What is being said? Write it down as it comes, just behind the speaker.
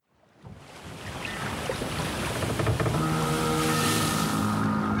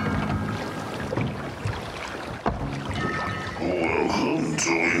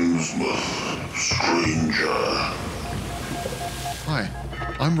Innsmouth, stranger. Hi,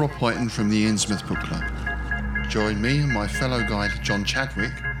 I'm Rob Whiten from the Innsmouth Book Club. Join me and my fellow guide John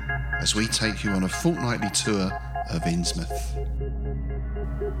Chadwick as we take you on a fortnightly tour of Innsmouth.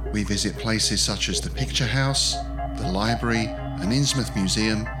 We visit places such as the Picture House, the Library and Innsmouth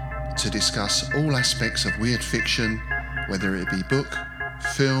Museum to discuss all aspects of weird fiction, whether it be book,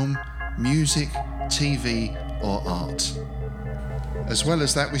 film, music, TV or art. As well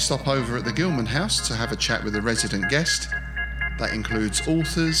as that, we stop over at the Gilman House to have a chat with a resident guest. That includes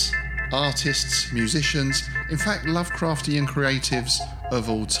authors, artists, musicians, in fact Lovecraftian creatives of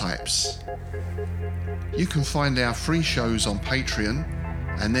all types. You can find our free shows on Patreon,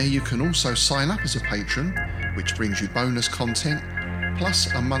 and there you can also sign up as a patron, which brings you bonus content,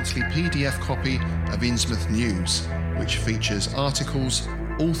 plus a monthly PDF copy of Innsmouth News, which features articles,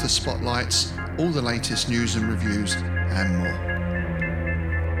 author spotlights, all the latest news and reviews, and more.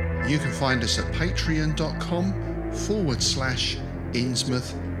 You can find us at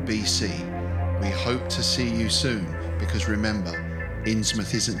patreon.com/InnsmouthBC. We hope to see you soon, because remember,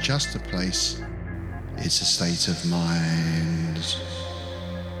 Innsmouth isn't just a place, it's a state of mind.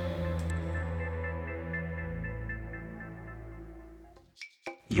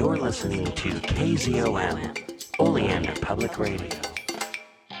 You're listening to KZOM, Oleander Public Radio.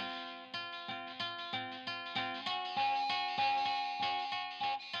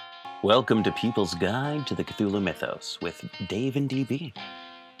 Welcome to People's Guide to the Cthulhu Mythos with Dave and DB.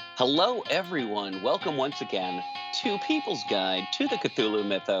 Hello, everyone. Welcome once again to People's Guide to the Cthulhu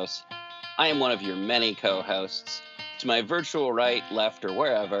Mythos. I am one of your many co-hosts. To my virtual right, left, or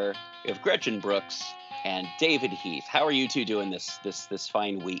wherever, we have Gretchen Brooks and David Heath. How are you two doing this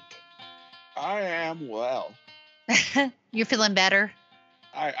fine week? I am well. You're feeling better?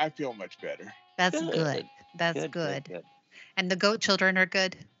 I feel much better. That's good. That's good. And the goat children are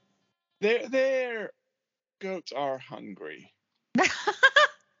good? Their goats are hungry.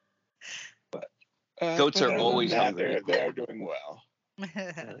 But goats are always hungry. They're doing well.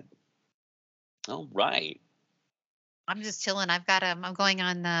 All right. I'm just chilling. I'm going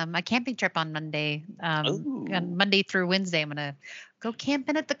on my camping trip on Monday. On Monday through Wednesday, I'm gonna go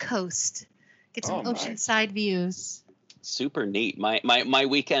camping at the coast, get some oceanside views. Super neat. My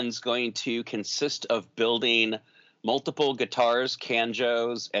weekend's going to consist of building multiple guitars,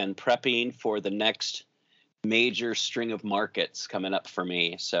 canjos, and prepping for the next major string of markets coming up for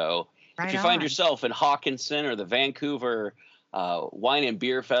me. So if you find yourself in Hawkinson or the Vancouver Wine and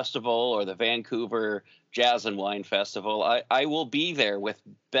Beer Festival or the Vancouver Jazz and Wine Festival, I will be there with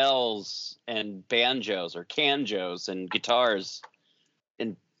bells and banjos or canjos and guitars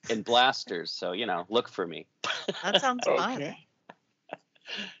and blasters. So, look for me. That sounds fun.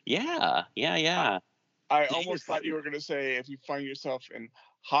 Yeah. I almost thought you were going to say if you find yourself in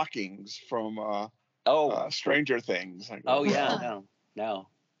Hawkins from Stranger Things. No.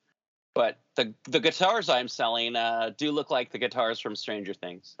 But the guitars I'm selling do look like the guitars from Stranger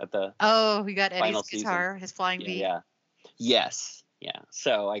Things at the we got Eddie's guitar, his Flying V. Yeah. Yes. Yeah.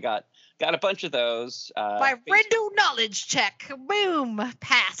 So I got a bunch of those. My random knowledge check. Boom.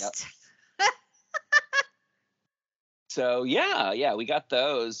 Passed. Yep. So yeah, we got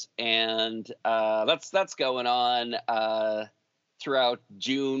those, and that's going on throughout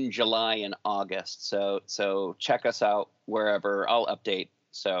June, July, and August. So check us out wherever. I'll update.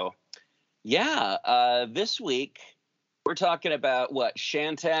 So yeah, this week we're talking about what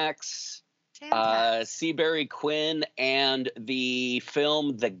SHANTAKS, Seabury, Quinn, and the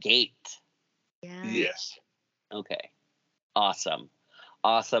film The Gate. Yeah. Yes. Okay. Awesome.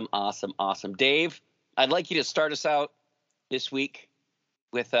 Dave, I'd like you to start us out this week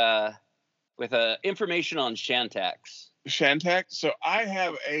with information on SHANTAKS. SHANTAKS. So I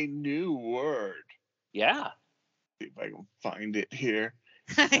have a new word. Yeah. See if I can find it here.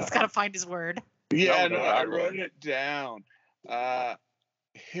 He's got to find his word. Yeah, I wrote it down.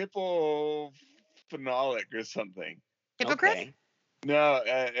 Hippophenolic or something. Hippogriff? Okay. No,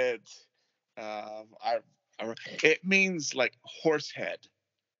 it's it means like horse head.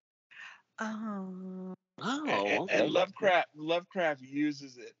 Oh. Okay. And Lovecraft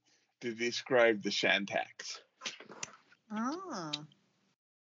uses it to describe the SHANTAKS. Oh.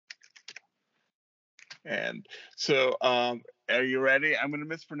 And so, are you ready? I'm going to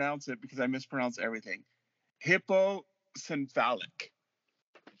mispronounce it because I mispronounce everything. Hippocephalic.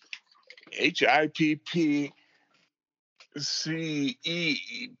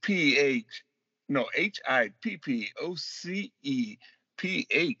 HIPPCEPH. No,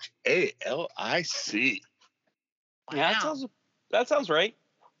 HIPPOCEPHALIC. Yeah, that sounds right.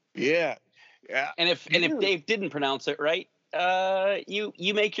 Yeah. And if Dave didn't pronounce it right,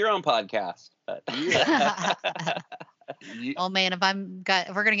 You make your own podcast. Oh man, if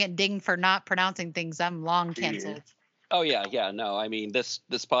we're gonna get dinged for not pronouncing things, I'm long canceled. Oh yeah. No, I mean this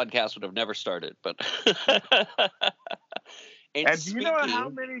podcast would have never started, but. And do you know how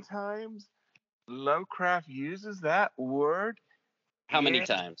many times Lovecraft uses that word? How many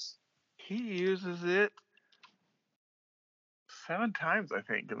times? He uses it 7 times, I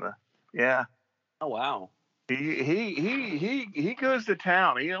think. Yeah. Oh wow. He goes to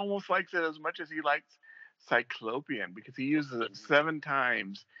town. He almost likes it as much as he likes Cyclopean, because he uses it 7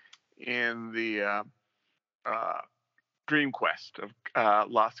 times in the Dream Quest of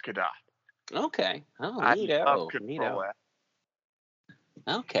Lost Kadath. Okay. Oh, neato.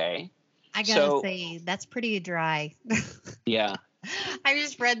 Okay. I gotta say, that's pretty dry. Yeah. I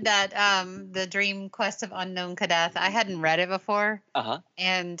just read that the Dream Quest of Unknown Kadath. I hadn't read it before.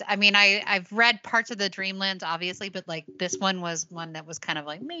 And I mean, I've read parts of the Dreamlands, obviously, but like this one was one that was kind of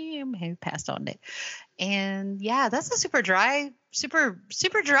like me who passed on it. And yeah, that's a super dry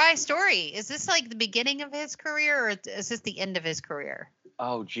story. Is this like the beginning of his career, or is this the end of his career?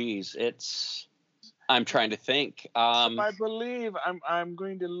 Oh, geez, I'm trying to think. I believe I'm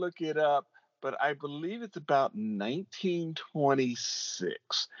going to look it up, but I believe it's about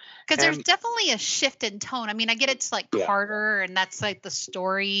 1926. Because there's definitely a shift in tone. I mean, I get it's like Carter, and that's like the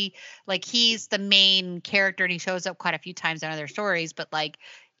story. Like he's the main character, and he shows up quite a few times in other stories. But like,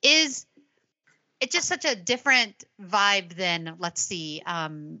 it's just such a different vibe than, let's see,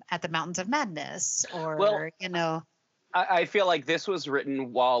 at the Mountains of Madness, or I feel like this was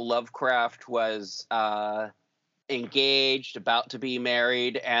written while Lovecraft was engaged, about to be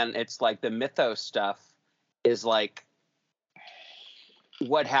married, and it's like the mythos stuff is like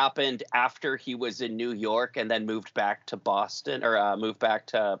what happened after he was in New York and then moved back to Boston, or moved back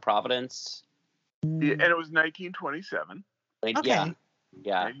to Providence. Yeah, and it was 1927. Okay. Yeah.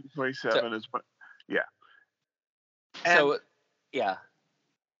 1927 is what. Yeah.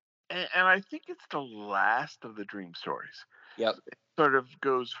 And I think it's the last of the dream stories. Yep. It sort of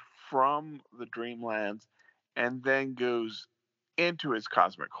goes from the Dreamlands and then goes into his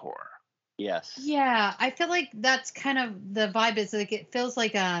cosmic horror. Yes. Yeah, I feel like that's kind of the vibe. Is like it feels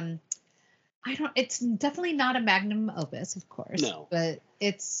like it's definitely not a magnum opus, of course. No. But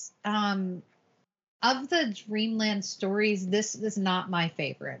it's of the Dreamland stories, this is not my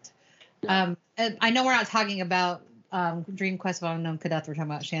favorite. No. I know we're not talking about Dream Quest of Unknown Kadath, we're talking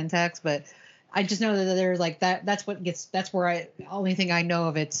about SHANTAKS, but I just know that there's like that's where only thing I know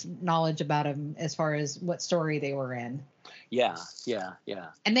of its knowledge about him as far as what story they were in. Yeah.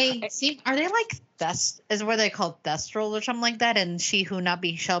 And are they like is what they call Thestral or something like that, and She Who Not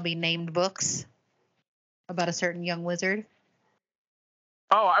Be Shall Be Named books about a certain young wizard?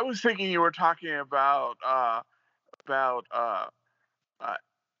 Oh, I was thinking you were talking about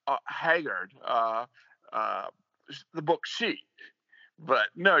Haggard, the book She. But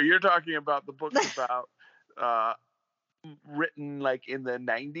no, you're talking about the books about written like in the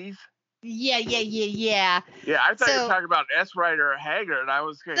 90s. Yeah. Yeah, I thought you were talking about S. Rider Haggard. I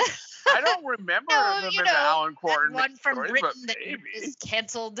was going. I don't remember them in the Alan Quartermain one from stories, Britain that is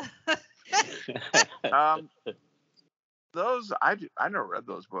canceled. Those I never read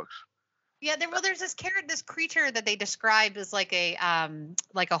those books. Yeah, there's this creature that they describe as like a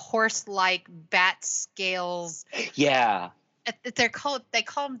horse-like bat scales. Yeah. They call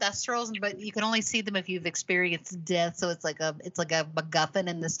them Thestrals, but you can only see them if you've experienced death. So it's like a MacGuffin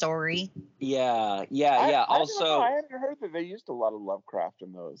in the story. Yeah. Also, I hadn't heard that they used a lot of Lovecraft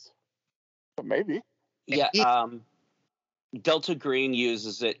in those, but maybe. Yeah. Delta Green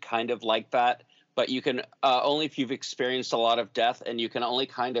uses it kind of like that, but you can only if you've experienced a lot of death, and you can only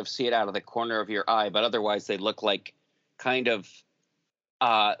kind of see it out of the corner of your eye. But otherwise, they look like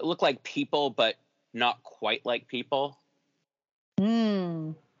people, but not quite like people.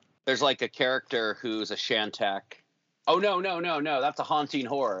 There's like a character who's a Shantak. Oh no! That's a haunting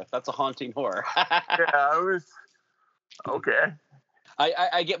horror. Yeah, it was okay.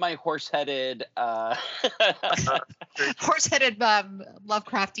 I get my horse-headed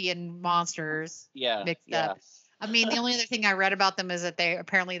Lovecraftian monsters mixed up. I mean, the only other thing I read about them is that their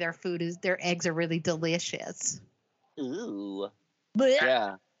eggs are really delicious. Ooh.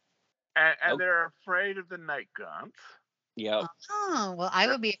 Yeah. And they're afraid of the night gaunts. Yep. Oh, well, I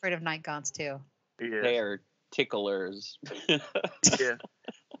would be afraid of night gaunts too. Yeah. They are ticklers. Yeah.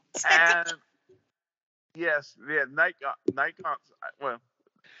 And yes, night gaunts. Well,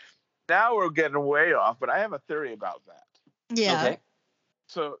 now we're getting way off, but I have a theory about that. Yeah. Okay.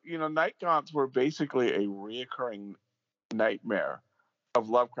 So, night gaunts were basically a reoccurring nightmare of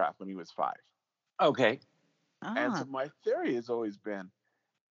Lovecraft when he was 5. Okay. And so my theory has always been,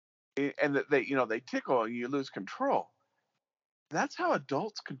 and that they tickle and you lose control. That's how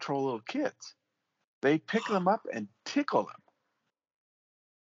adults control little kids. They pick them up and tickle them.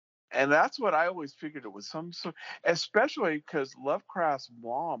 And that's what I always figured it was some sort, especially because Lovecraft's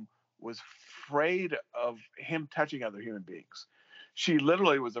mom was afraid of him touching other human beings. She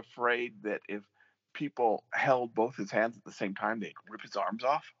literally was afraid that if people held both his hands at the same time, they'd rip his arms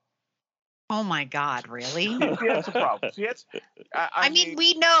off. Oh my God, really? She had some problems. I mean,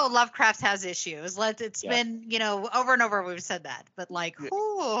 we know Lovecraft has issues. It's been, over and over we've said that. But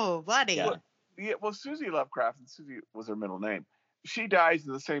oh, buddy. Yeah, well, Susie Lovecraft, and Susie was her middle name. She dies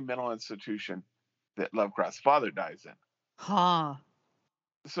in the same mental institution that Lovecraft's father dies in. Huh.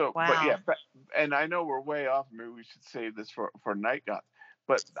 So, wow. But and I know we're way off. Maybe we should save this for Night Gods.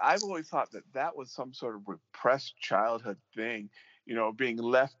 But I've always thought that was some sort of repressed childhood thing, being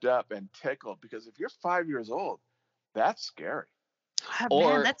left up and tickled. Because if you're 5 years old, that's scary.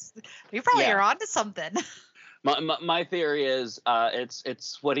 Man, you probably are onto something. My theory is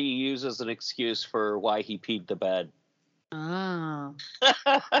it's what he used as an excuse for why he peed the bed. Oh.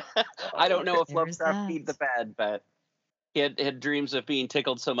 I don't know if Lovecraft peed the bed, but he had dreams of being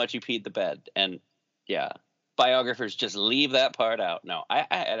tickled so much he peed the bed. And biographers just leave that part out. No,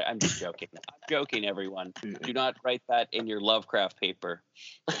 I'm just joking. I'm joking, everyone. Do not write that in your Lovecraft paper.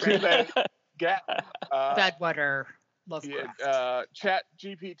 Bedwetter. Lovecraft. Chat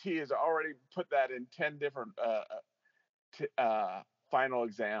GPT has already put that in 10 different final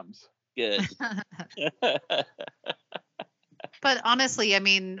exams. Good. But honestly, I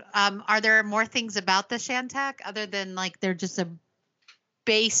mean, are there more things about the Shantak other than they're just a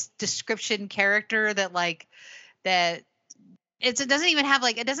base description character that it doesn't even have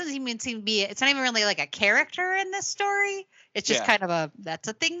it doesn't even seem to be, it's not even really a character in this story. It's just kind of that's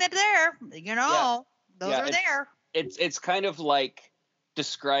a thing that's there, those are there. It's kind of like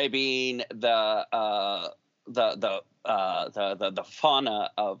describing the fauna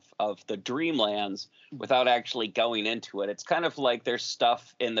of the Dreamlands without actually going into it. It's kind of like there's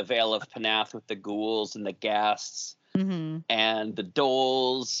stuff in the Vale of Panath with the ghouls and the ghasts and the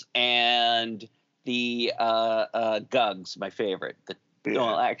doles and the gugs, my favorite.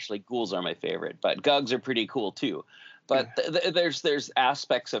 Well, actually, ghouls are my favorite, but gugs are pretty cool too. But there's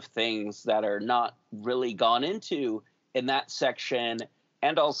aspects of things that are not really gone into in that section.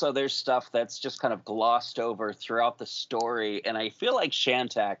 And also there's stuff that's just kind of glossed over throughout the story. And I feel like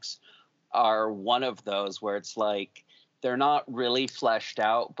Shantaks are one of those where it's they're not really fleshed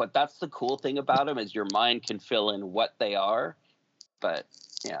out. But that's the cool thing about them is your mind can fill in what they are. But,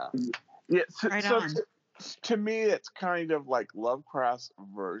 yeah. Yeah, so to me, it's kind of like Lovecraft's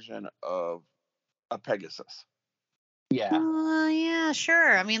version of a Pegasus. Yeah. Yeah,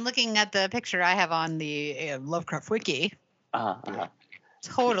 sure. I mean, looking at the picture I have on the Lovecraft Wiki.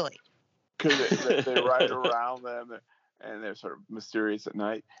 Totally. Because they ride around them and they're sort of mysterious at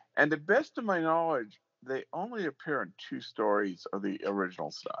night. And to the best of my knowledge, they only appear in 2 stories of the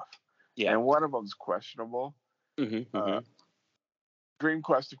original stuff. Yeah. And one of them's questionable. Dream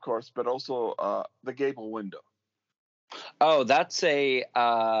Quest, of course, but also The Gable Window. Oh, that's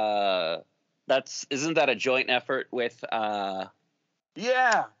isn't that a joint effort with Augie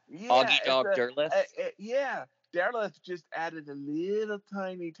Dog Derleth? Derleth just added a little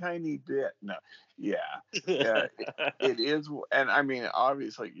tiny bit. No, it is, and I mean,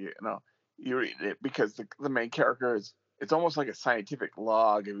 obviously, you read it because the main character it's almost like a scientific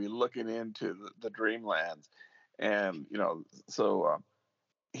log if you're looking into the Dreamlands, and so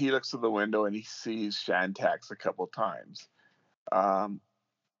he looks through the window and he sees Shantaks a couple times.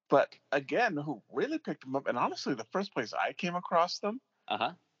 But again, who really picked them up, and honestly, the first place I came across them,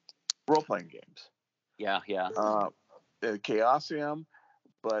 role-playing games. Yeah. Chaosium,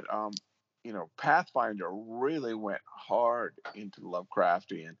 but Pathfinder really went hard into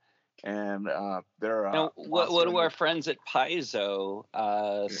Lovecraftian, and there are. Now, what do our friends at Paizo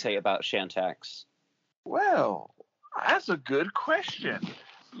say about Shantaks? Well, that's a good question.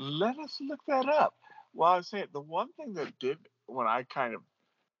 Let us look that up. Well, I was saying the one thing that did when I kind of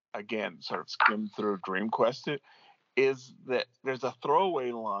again sort of skimmed through Dream Quest is that there's a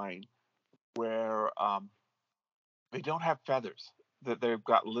throwaway line where they don't have feathers, that they've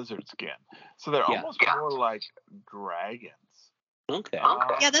got lizard skin, so they're almost more like dragons. Okay.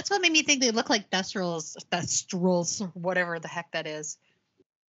 Yeah, that's what made me think they look like Thestrals, whatever the heck that is.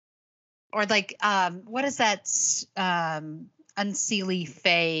 Or what is that unseelie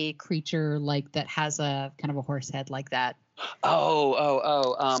fey creature that has a kind of a horse head like that?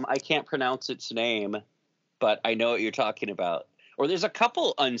 I can't pronounce its name, but I know what you're talking about. or there's a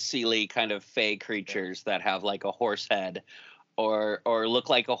couple unseelie kind of fey creatures that have like a horse head, or look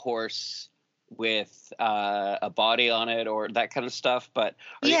like a horse with a body on it, or that kind of stuff. But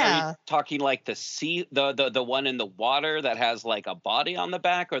are you talking like the one in the water that has like a body on the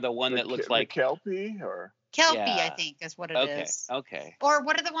back, or the one that looks like Kelpie or Kelpie? Yeah. I think is what it is. Okay. Or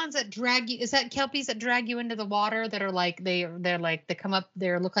what are the ones that drag you? Is that Kelpies that drag you into the water that are like they're like they come up?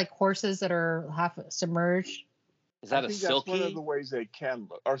 They look like horses that are half submerged. Is that a silky? That's one of the ways they can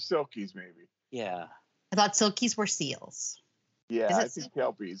look, or silkies maybe. Yeah. I thought silkies were seals. Yeah, I think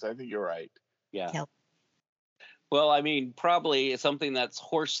kelpies. I think you're right. Yeah. Well, I mean, probably something that's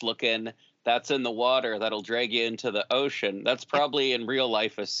horse looking that's in the water that'll drag you into the ocean. That's probably in real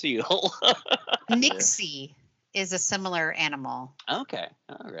life a seal. Nixie is a similar animal. Okay.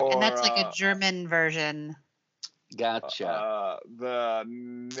 All right. And that's like a German version. Gotcha. The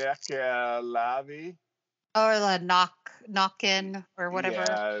Nekalavi. Or the knock-in or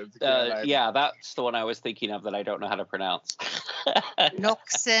whatever. Yeah, that's the one I was thinking of that I don't know how to pronounce.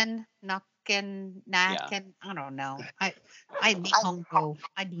 Noxen, Nacken. I don't know. I Nihongo.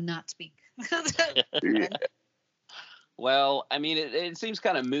 I do not speak. Well, I mean, it seems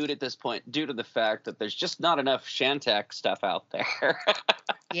kind of moot at this point due to the fact that there's just not enough Shantak stuff out there.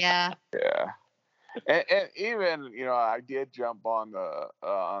 Yeah. Yeah. And even, I did jump on the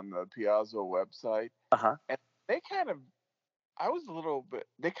Piazza website. Uh-huh. And they kind of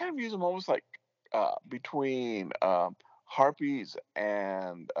use them almost like between harpies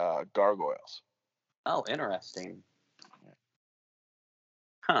and gargoyles. Oh, interesting.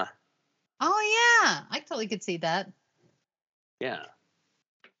 Huh. Oh, yeah. I totally could see that. Yeah.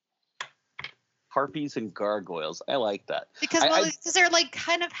 Harpies and gargoyles. I like that. Because they're like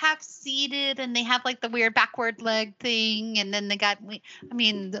kind of half seated and they have like the weird backward leg thing. And then they got, I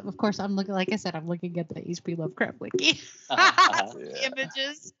mean, of course, I'm looking at the HP Lovecraft wiki. The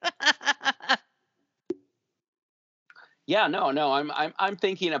images. Yeah, no. I'm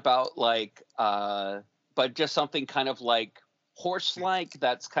thinking about like, but just something kind of like horse-like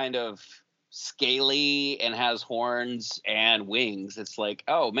that's kind of scaly and has horns and wings. It's like,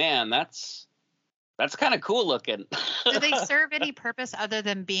 oh man, that's kind of cool looking. Do they serve any purpose other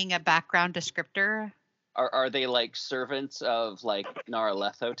than being a background descriptor? Are they like servants of like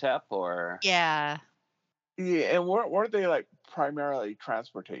Nyarlathotep or? Yeah. Yeah, and weren't they like primarily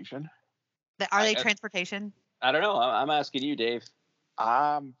transportation? Are they transportation? I don't know. I'm asking you, Dave.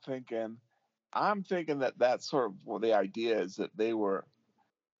 I'm thinking that that's sort of the idea is that they were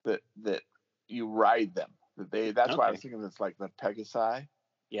that you ride them. That's why I was thinking it's like the Pegasi.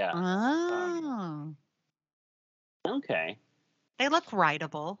 Yeah. Oh. Okay. They look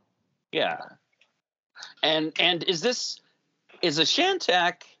rideable. Yeah. And is a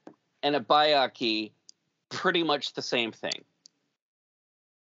Shantak and a Bayaki pretty much the same thing?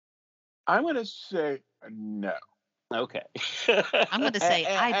 I'm going to say no. Okay. I'm going to say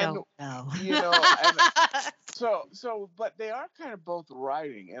I don't know. But they are kind of both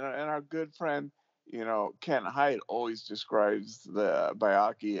riding, and our good friend, Ken Hyde always describes the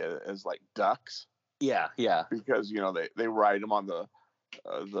Bayaki as like ducks. Yeah. Because they ride them on the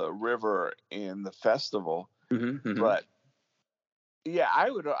river in the festival. Mm-hmm. But yeah,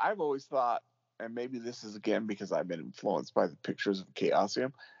 I've always thought, and maybe this is again because I've been influenced by the pictures of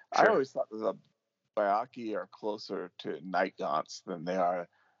Chaosium. Sure. I always thought that the Bayaki are closer to night gaunts than they are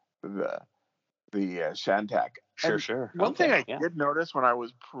the Shantak. Sure. One thing I did notice when I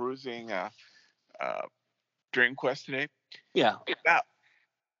was perusing Dream Quest today. Yeah.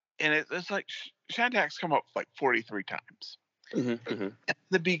 And it's like Shantaks come up like 43 times. Mm-hmm. At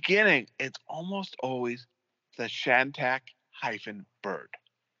the beginning, it's almost always the Shantak-bird.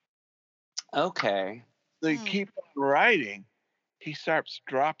 Okay. So you keep on writing, he starts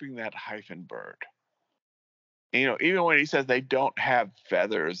dropping that -bird. And, even when he says they don't have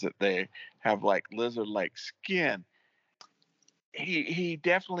feathers, that they have like lizard-like skin, he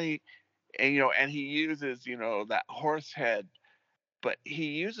definitely, and he uses, that horse head, but he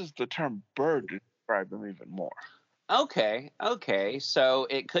uses the term bird to describe them even more. Okay. So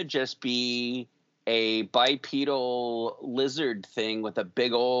it could just be a bipedal lizard thing with a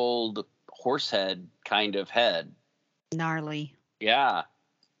big old horse head kind of head. Gnarly. Yeah.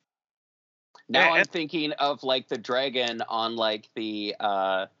 Now I'm thinking of like the dragon on like the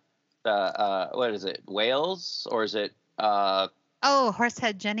what is it? Whales, or is it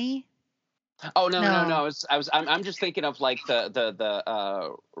Horsehead Jenny? Oh no. I'm just thinking of like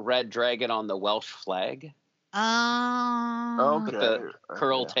the red dragon on the Welsh flag. Oh. With the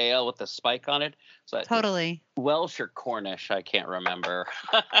curl tail with the spike on it. So totally. Welsh or Cornish, I can't remember.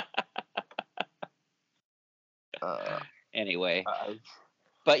 Anyway. anyway.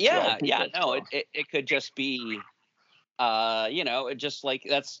 But it could just be, it just like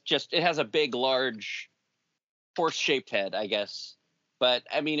it has a big, large horse-shaped head, I guess. But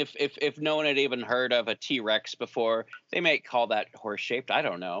I mean, if no one had even heard of a T-Rex before, they might call that horse-shaped. I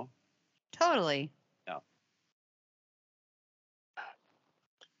don't know. Totally. No.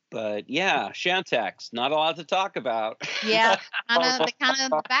 But yeah, Shantaks, not a lot to talk about. Yeah, the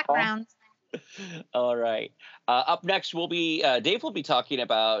kind of backgrounds. All right. Up next, Dave will be talking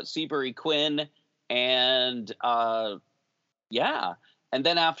about Seabury Quinn, and and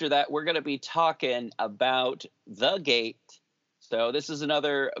then after that, we're going to be talking about The Gate. So this is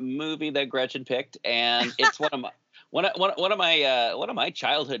another movie that Gretchen picked, and it's one of my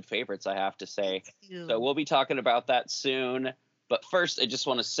childhood favorites, I have to say. So we'll be talking about that soon. But first, I just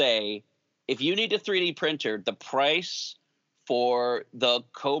want to say, if you need a 3D printer, the price for the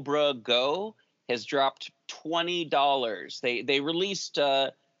Cobra Go has dropped $20. They released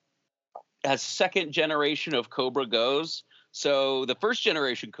a second generation of Cobra Go's. So the first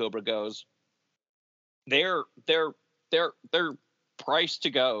generation Cobra Go's, they're priced to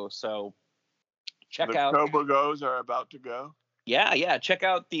go. So check out. The Cobra Go's are about to go. Yeah. Check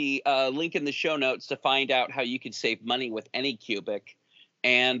out the link in the show notes to find out how you can save money with any cubic.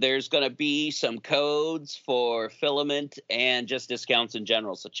 And there's going to be some codes for filament and just discounts in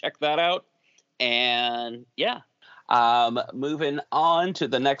general. So check that out. And moving on to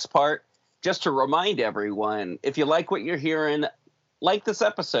the next part. Just to remind everyone, if you like what you're hearing, like this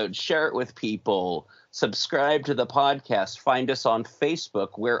episode, share it with people, subscribe to the podcast, find us on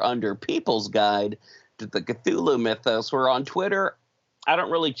Facebook. We're under People's Guide to the Cthulhu Mythos. We're on Twitter. I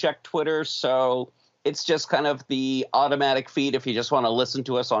don't really check Twitter, so it's just kind of the automatic feed if you just want to listen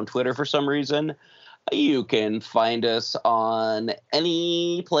to us on Twitter for some reason. You can find us on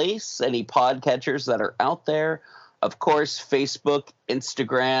any place, any podcatchers that are out there. Of course, Facebook,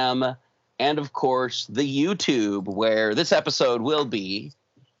 Instagram, and, of course, the YouTube, where this episode will be.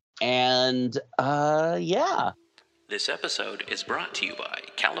 And, This episode is brought to you by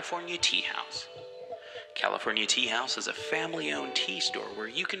California Tea House. California Tea House is a family-owned tea store where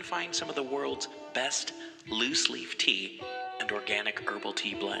you can find some of the world's best loose-leaf tea and organic herbal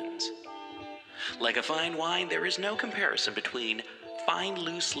tea blends. Like a fine wine, there is no comparison between fine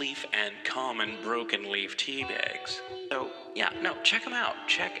loose-leaf and common broken-leaf tea bags. So, check them out.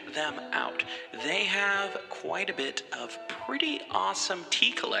 Check them out. They have quite a bit of pretty awesome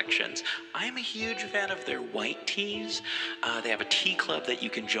tea collections. I'm a huge fan of their white teas. They have a tea club that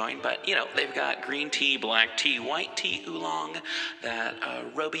you can join, but, they've got green tea, black tea, white tea, oolong, that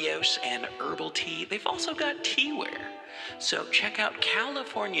Robios and herbal tea. They've also got teaware. So check out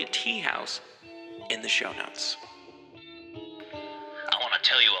California Tea House in the show notes. I want to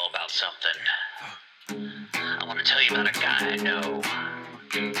tell you all about something. I want to tell you about a guy I know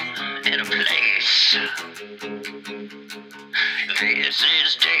in a place. This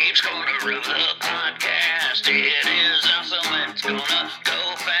is Dave's Corner of the Podcast. It is awesome. It's gonna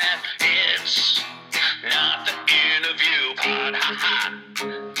go fast. It's not the interview pod. Ha ha.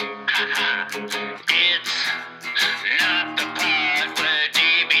 Ha ha. It's not the pod where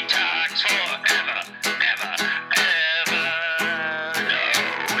DB talks forever, ever, ever. No,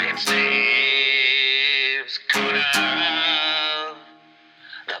 it's Dave's Corner of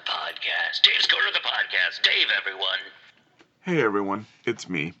the Podcast. Dave's Corner of the Podcast. Dave, everyone. Hey everyone, it's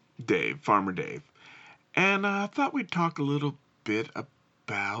me, Dave, Farmer Dave. And I thought we'd talk a little bit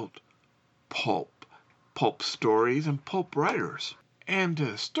about pulp stories and pulp writers. And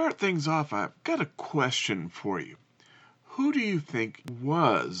to start things off, I've got a question for you. Who do you think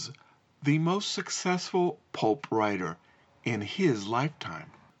was the most successful pulp writer in his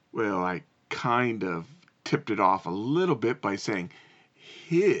lifetime? Well, I kind of tipped it off a little bit by saying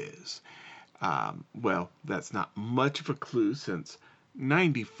his. Well, that's not much of a clue since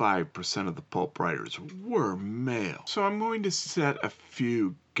 95% of the pulp writers were male. So I'm going to set a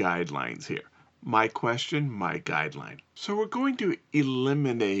few guidelines here. My question, my guideline. So we're going to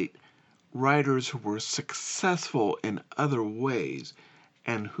eliminate writers who were successful in other ways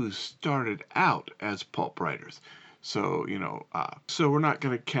and who started out as pulp writers. So, so we're not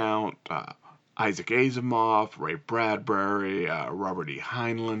going to count Isaac Asimov, Ray Bradbury, Robert E.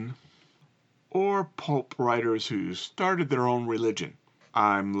 Heinlein, or pulp writers who started their own religion.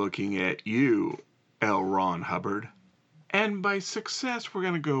 I'm looking at you, L. Ron Hubbard. And by success, we're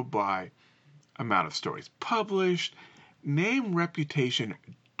going to go by amount of stories published, name, reputation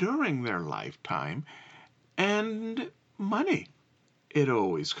during their lifetime, and money. It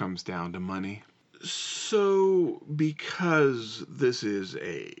always comes down to money. So, because this is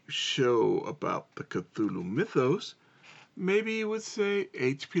a show about the Cthulhu mythos, maybe you would say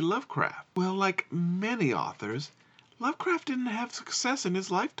H.P. Lovecraft. Well, like many authors, Lovecraft didn't have success in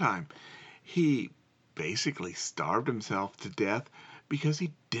his lifetime. He basically starved himself to death because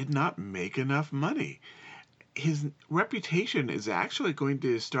he did not make enough money. His reputation is actually going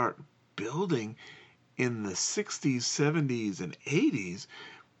to start building in the 60s, 70s, and 80s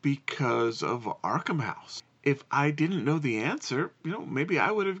because of Arkham House. If I didn't know the answer, maybe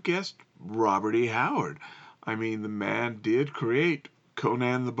I would have guessed Robert E. Howard. I mean, the man did create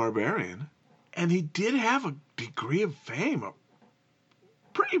Conan the Barbarian, and he did have a degree of fame, a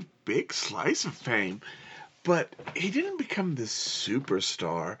pretty big slice of fame, but he didn't become this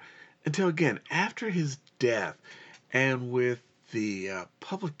superstar until, again, after his death, and with the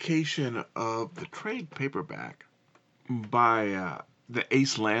publication of the trade paperback by the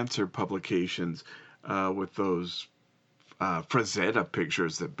Ace Lancer publications with those Frazetta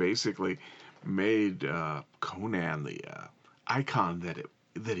pictures that basically made Conan the icon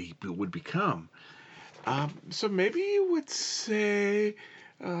that he would become. So maybe you would say,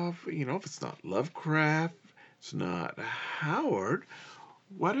 if it's not Lovecraft, it's not Howard,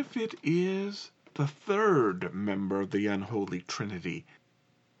 what if it is the third member of the Unholy Trinity,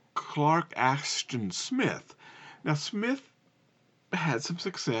 Clark Ashton Smith? Now, Smith had some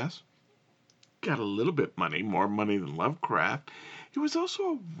success, got a little bit more money than Lovecraft. He was also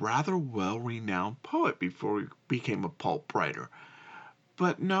a rather well-renowned poet before he became a pulp writer.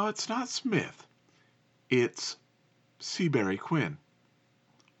 But no, it's not Smith. It's Seabury Quinn.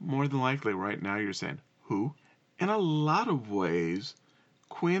 More than likely right now you're saying, who? In a lot of ways,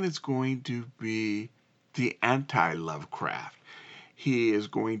 Quinn is going to be the anti-Lovecraft. He is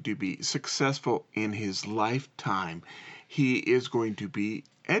going to be successful in his lifetime. He is going to be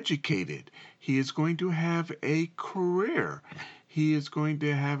educated. He is going to have a career. He is going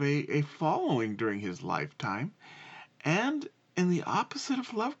to have a following during his lifetime. And in the opposite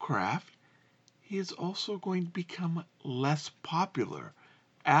of Lovecraft, he is also going to become less popular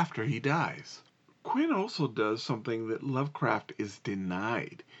after he dies. Quinn also does something that Lovecraft is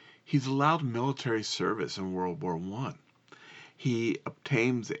denied. He's allowed military service in World War I. He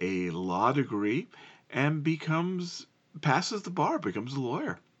obtains a law degree and passes the bar, becomes a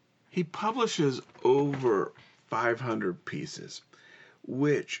lawyer. He publishes over 500 pieces,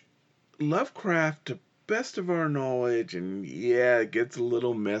 which Lovecraft, to best of our knowledge, and yeah, it gets a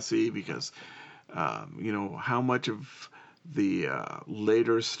little messy because, how much of the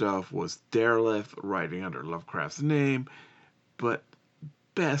later stuff was derelict, writing under Lovecraft's name, but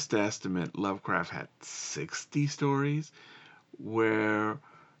best estimate, Lovecraft had 60 stories, where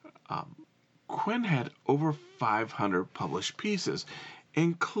Quinn had over 500 published pieces,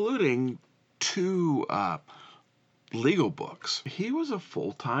 including 2 legal books. He was a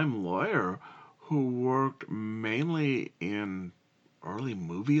full-time lawyer who worked mainly in early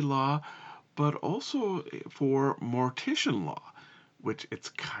movie law, but also for mortician law, which it's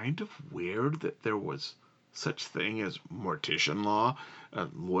kind of weird that there was such thing as mortician law,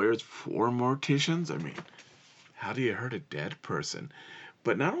 lawyers for morticians. I mean, how do you hurt a dead person?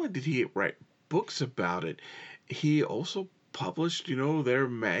 But not only did he write books about it, he also published, their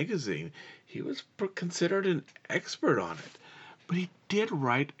magazine. He was considered an expert on it. But he did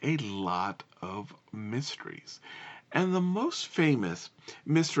write a lot of mysteries. And the most famous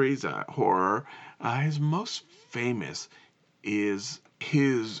mysteries, horror, his most famous is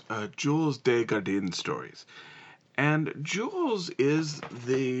his Jules de Gardin stories. And Jules is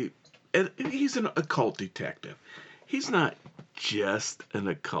he's an occult detective. He's not just an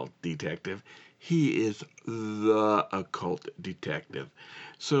occult detective. He is the occult detective.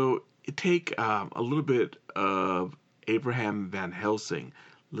 So take a little bit of Abraham Van Helsing,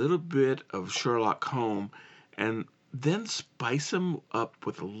 a little bit of Sherlock Holmes, and then spice him up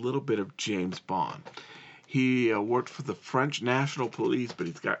with a little bit of James Bond. He worked for the French National Police, but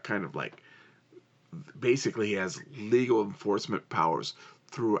he's got basically he has legal enforcement powers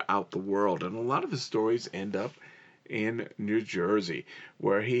throughout the world. And a lot of his stories end up in New Jersey,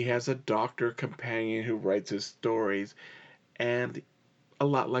 where he has a doctor companion who writes his stories, and a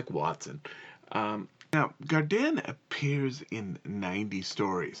lot like Watson. Now, Gardin appears in 90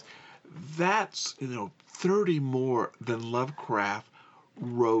 stories. That's, 30 more than Lovecraft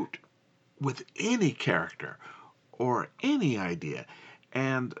wrote with any character or any idea.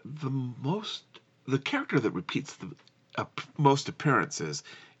 And the character that repeats the most appearances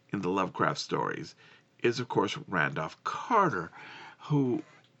in the Lovecraft stories is, of course, Randolph Carter, who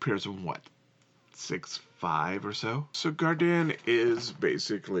appears in 6'5" or so. So Gardin is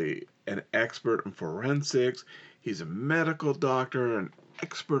basically an expert in forensics. He's a medical doctor, an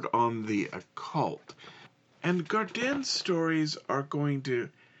expert on the occult. And Garden's stories are going to,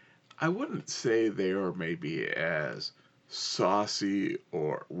 I wouldn't say they are maybe as saucy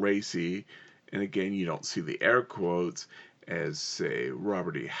or racy, and again, you don't see the air quotes as, say,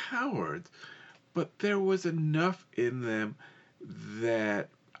 Robert E. Howard's, but there was enough in them that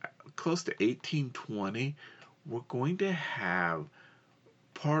close to 1820, we're going to have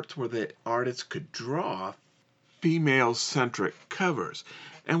parts where the artist could draw female-centric covers.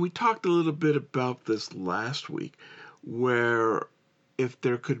 And we talked a little bit about this last week, where if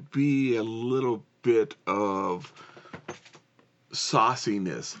there could be a little bit of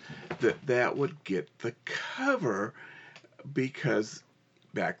sauciness, that would get the cover, because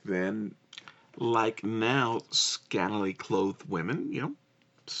back then, like now, scantily clothed women,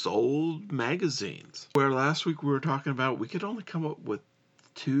 sold magazines. Where last week we were talking about we could only come up with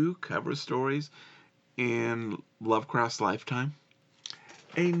 2 cover stories in Lovecraft's lifetime.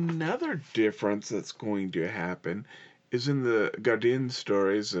 Another difference that's going to happen is in the Garden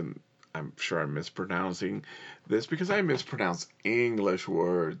stories, and I'm sure I'm mispronouncing this because I mispronounce English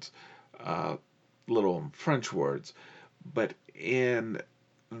words, little French words, but in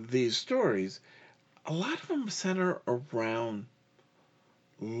these stories, a lot of them center around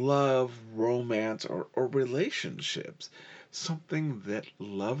love, romance, or relationships, something that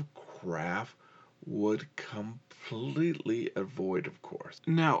Lovecraft would completely avoid, of course.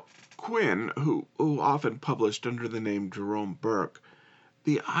 Now, Quinn, who often published under the name Jerome Burke,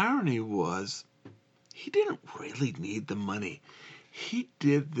 the irony was he didn't really need the money. He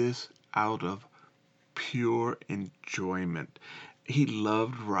did this out of pure enjoyment. He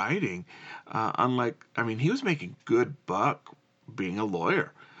loved writing. He was making good buck being a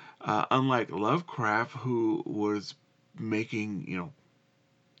lawyer. Unlike Lovecraft, who was making,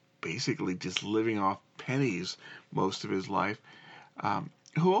 basically just living off pennies most of his life,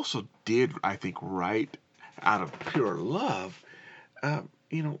 who also did, I think, write out of pure love,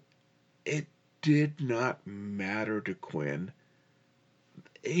 it did not matter to Quinn.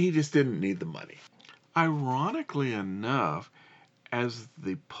 He just didn't need the money. Ironically enough, as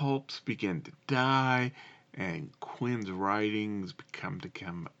the pulps began to die and Quinn's writings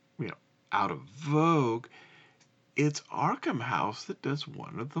become out of vogue, it's Arkham House that does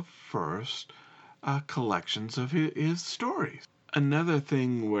one of the first collections of his stories. Another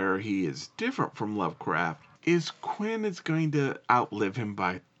thing where he is different from Lovecraft is Quinn is going to outlive him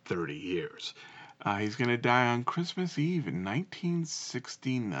by 30 years. He's going to die on Christmas Eve in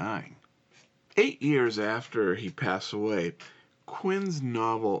 1969. 8 years after he passed away, Quinn's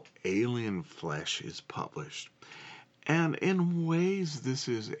novel Alien Flesh is published. And in ways, this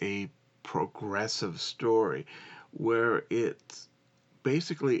is a progressive story where it's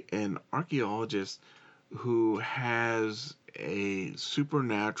basically an archaeologist who has a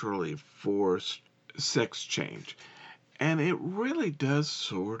supernaturally forced sex change. And it really does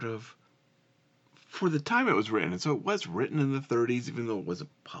sort of, for the time it was written, and so it was written in the 30s, even though it wasn't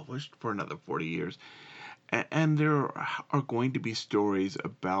published for another 40 years. And there are going to be stories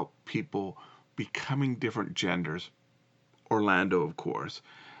about people becoming different genders. Orlando, of course.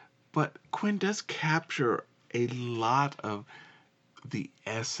 But Quinn does capture a lot of the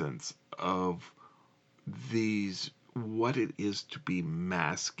essence of what it is to be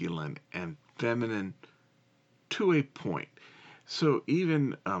masculine and feminine to a point. So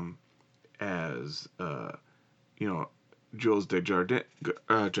even as Jules Desjardins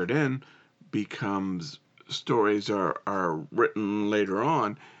becomes, stories are written later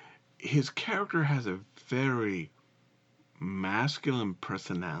on, his character has a very masculine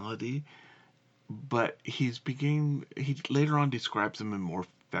personality, but he later on describes them in more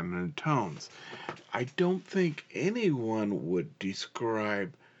feminine tones. I don't think anyone would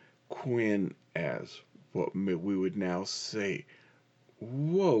describe Quinn as what we would now say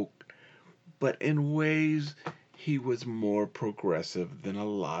woke, but in ways he was more progressive than a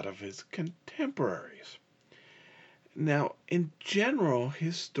lot of his contemporaries. Now, in general,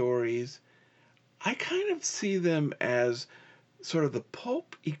 his stories, I kind of see them as sort of the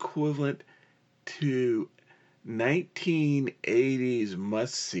pulp equivalent to 1980s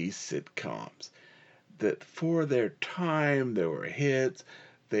must-see sitcoms. That for their time, they were hits,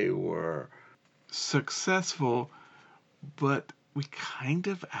 they were successful, but we kind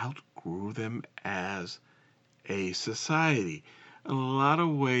of outgrew them as a society. In a lot of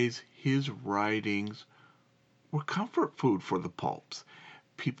ways, his writings were comfort food for the pulps.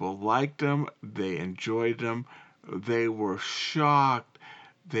 People liked them, they enjoyed them, they were shocked,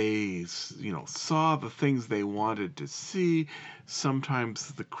 they saw the things they wanted to see.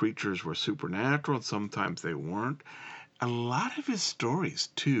 Sometimes the creatures were supernatural, sometimes they weren't. A lot of his stories,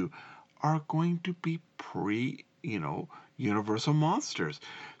 too, are going to be Universal Monsters.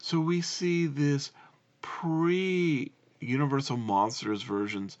 So we see this pre-Universal Monsters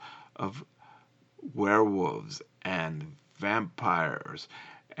versions of werewolves and vampires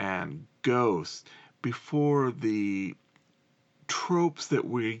and ghosts before the tropes that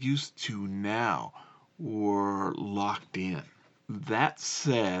we're used to now were locked in. That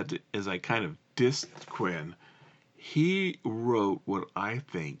said, as I kind of dissed Quinn, he wrote what I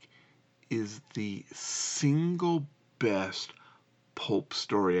think is the single best pulp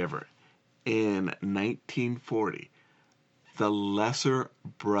story ever. In 1940, The Lesser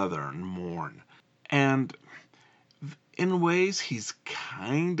Brethren Mourn. And in ways, he's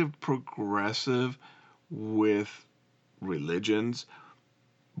kind of progressive with religions,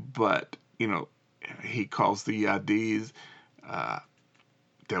 but, he calls the Yadis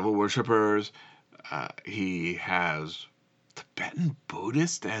devil worshippers. He has Tibetan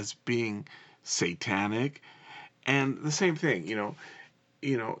Buddhist as being satanic. And the same thing,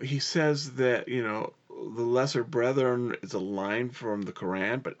 he says that, the Lesser Brethren is a line from the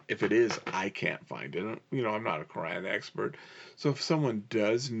Quran, but if it is, I can't find it. I'm not a Quran expert. So if someone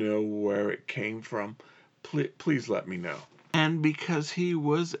does know where it came from, please let me know. And because he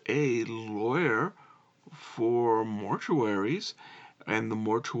was a lawyer for mortuaries and the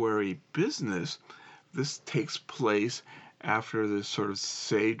mortuary business, this takes place after this sort of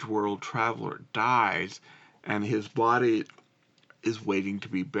sage world traveler dies and his body is waiting to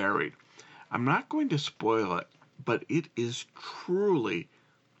be buried. I'm not going to spoil it, but it is truly,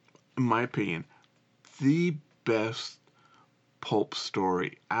 in my opinion, the best pulp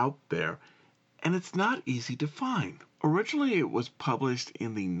story out there, and it's not easy to find. Originally, it was published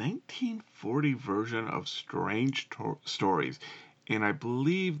in the 1940 version of Strange Stories, in I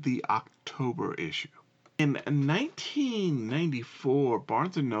believe the October issue. In 1994,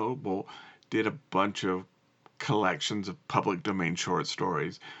 Barnes & Noble did a bunch of collections of public domain short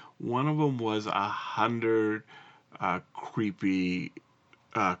stories. One of them was 100 creepy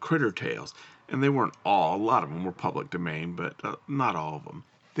critter tales. And they weren't all. A lot of them were public domain, but not all of them.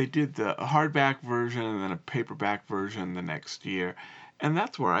 They did the hardback version and then a paperback version the next year. And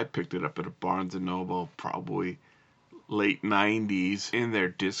that's where I picked it up at a Barnes & Noble, probably late 90s, in their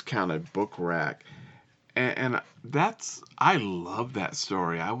discounted book rack. And I love that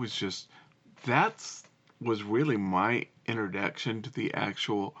story. That was really my introduction to the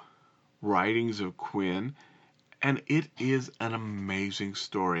actual writings of Quinn, and it is an amazing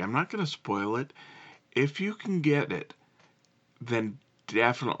story. I'm not going to spoil it. If you can get it, then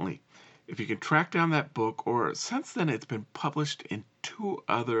definitely. If you can track down that book, or since then it's been published in 2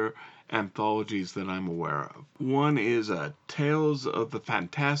 other anthologies that I'm aware of. One is Tales of the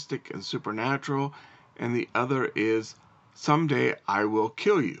Fantastic and Supernatural, and the other is Someday I Will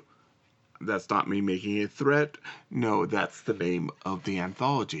Kill You. That's not me making a threat. No, that's the name of the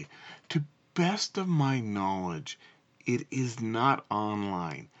anthology. To best of my knowledge, it is not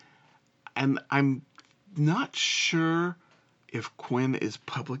online. And I'm not sure if Quinn is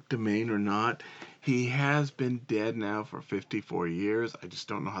public domain or not. He has been dead now for 54 years. I just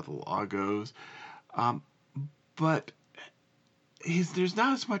don't know how the law goes. But there's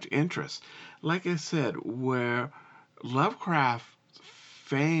not as much interest. Like I said, where Lovecraft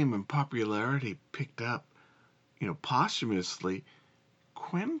fame and popularity picked up, posthumously,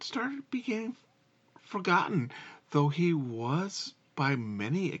 Quinn started being forgotten, though he was, by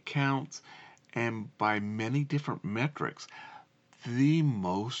many accounts and by many different metrics, the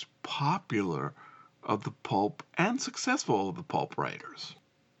most popular of the pulp and successful of the pulp writers.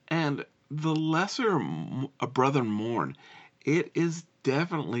 And The Lesser Brethren Mourn, it is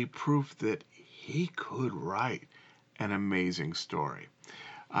definitely proof that he could write an amazing story.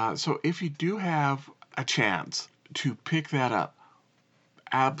 So if you do have a chance to pick that up,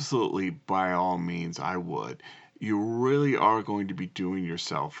 absolutely, by all means, I would. You really are going to be doing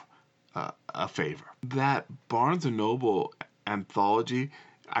yourself a favor. That Barnes & Noble anthology,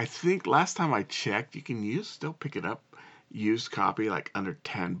 I think last time I checked, you can still pick it up, used copy, like under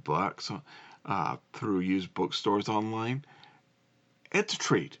 $10 through used bookstores online. It's a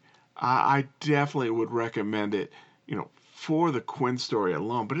treat. I definitely would recommend it, for the Quinn story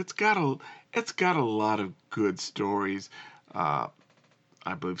alone, but it's got a lot of good stories. I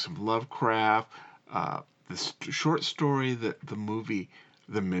believe some Lovecraft, the short story that the movie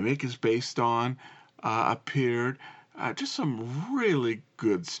The Mimic is based on appeared. Just some really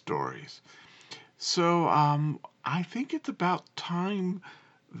good stories. So I think it's about time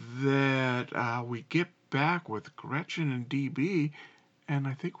that we get back with Gretchen and DB, and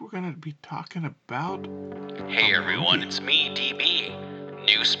I think we're going to be talking about... Hey everyone, it's me, DB.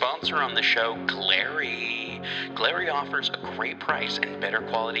 New sponsor on the show, Glary. Glary offers a great price and better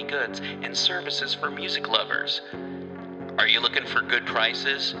quality goods and services for music lovers. Are you looking for good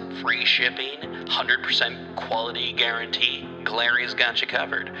prices, free shipping, 100% quality guarantee? Glary's got you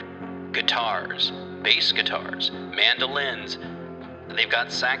covered. Guitars, bass guitars, mandolins. They've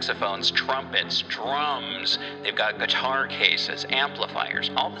got saxophones, trumpets, drums. They've got guitar cases, amplifiers,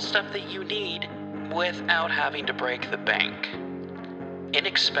 all the stuff that you need without having to break the bank.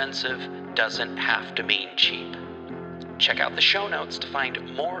 Inexpensive doesn't have to mean cheap. Check out the show notes to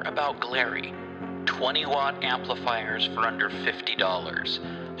find more about Glary. 20-watt amplifiers for under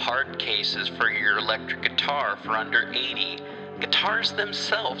 $50. Hard cases for your electric guitar for under $80. Guitars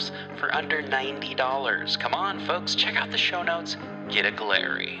themselves for under $90. Come on, folks, check out the show notes. Get a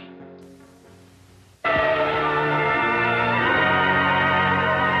Glary.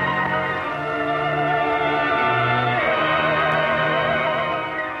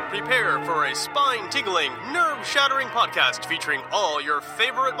 Prepare for a spine-tingling, nerve-shattering podcast featuring all your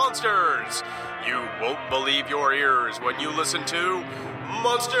favorite monsters. You won't believe your ears when you listen to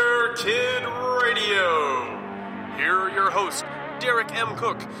Monster Kid Radio. Here are your hosts, Derek M.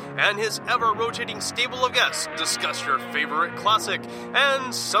 Cook, and his ever-rotating stable of guests discuss your favorite classic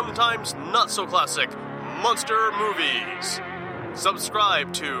and sometimes not-so-classic monster movies.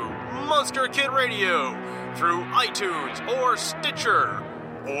 Subscribe to Monster Kid Radio through iTunes or Stitcher,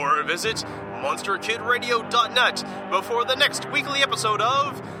 or visit monsterkidradio.net before the next weekly episode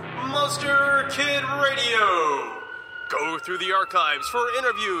of Monster Kid Radio. Go through the archives for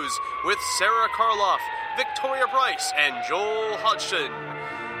interviews with Sarah Karloff, Victoria Price, and Joel Hodgson.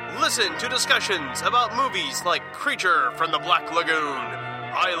 Listen to discussions about movies like Creature from the Black Lagoon,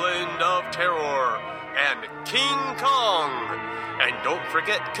 Island of Terror, and King Kong. And don't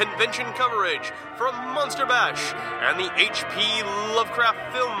forget convention coverage from Monster Bash and the H.P.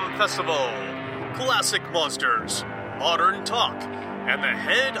 Lovecraft Film Festival. Classic monsters, modern talk, and the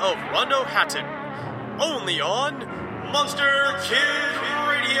head of Rondo Hatton. Only on Monster Kid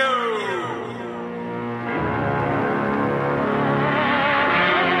Radio.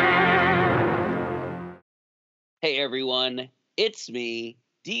 Hey everyone, it's me,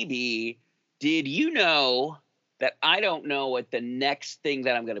 DB. Did you know that I don't know what the next thing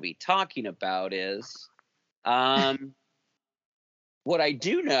that I'm going to be talking about is? What I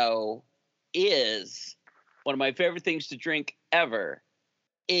do know is one of my favorite things to drink ever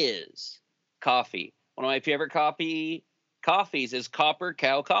is coffee. One of my favorite coffees is Copper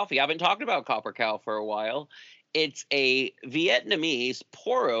Cow coffee. I've been talking about Copper Cow for a while. It's a Vietnamese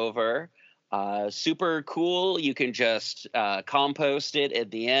pour-over. Super cool. You can just compost it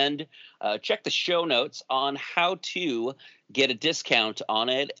at the end. Check the show notes on how to get a discount on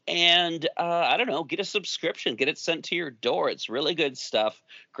it. And I don't know, get a subscription. Get it sent to your door. It's really good stuff.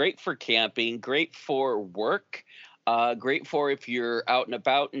 Great for camping. Great for work. Great for if you're out and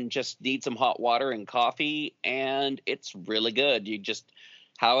about and just need some hot water and coffee. And it's really good. You just,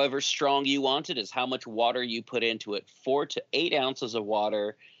 however strong you want it is how much water you put into it. 4 to 8 ounces of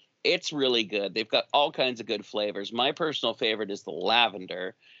water. It's really good. They've got all kinds of good flavors. My personal favorite is the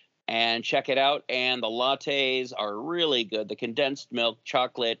lavender. And check it out. And the lattes are really good. The condensed milk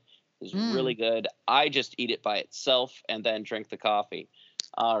chocolate is really good. I just eat it by itself and then drink the coffee.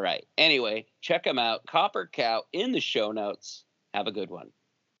 All right. Anyway, check them out. Copper Cow in the show notes. Have a good one.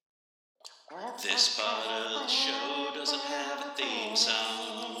 This part of the show doesn't have a theme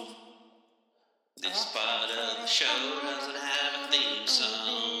song. This part of the show doesn't have a theme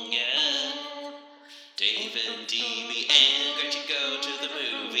song, yeah. Dave and DB and Gretchen go to the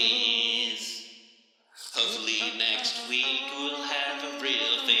movies. Hopefully next week we'll have a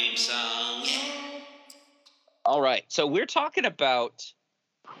real theme song, yeah. All right, so we're talking about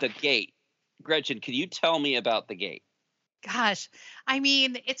The Gate. Gretchen, can you tell me about The Gate? Gosh, I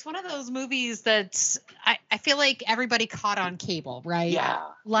mean, it's one of those movies that I feel like everybody caught on cable, right? Yeah.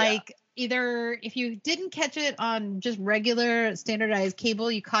 Like either if you didn't catch it on just regular standardized cable,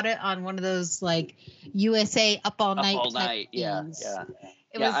 you caught it on one of those like USA Up All Night type things. Yeah.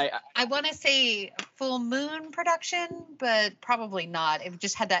 It was, I want to say Full Moon production, but probably not. It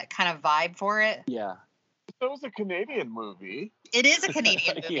just had that kind of vibe for it. Yeah. It was a Canadian movie. It is a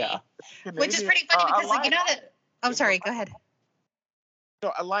Canadian movie. Yeah. Which is pretty funny because like, you know that. I'm sorry. Go ahead.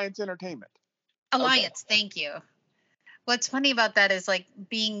 No, Alliance Entertainment. Alliance. Okay. Thank you. What's funny about that is like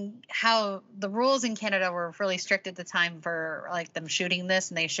being how the rules in Canada were really strict at the time for like them shooting this,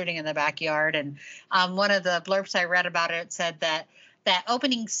 and they're shooting in the backyard. And one of the blurbs I read about it said that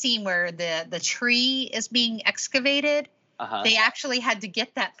opening scene where the tree is being excavated, they actually had to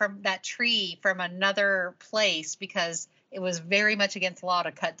get that tree from another place because it was very much against the law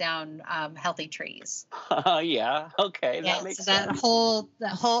to cut down healthy trees. Yeah. Okay. Yeah, That makes so sense.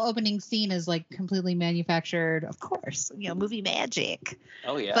 that whole opening scene is like completely manufactured, of course, movie magic.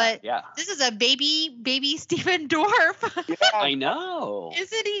 Oh yeah. But yeah. this is a baby Stephen Dorff. I know.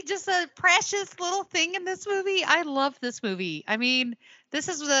 Isn't he just a precious little thing in this movie? I love this movie. I mean, this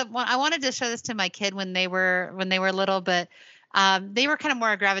is the one I wanted to show this to my kid when they were little, but they were kind of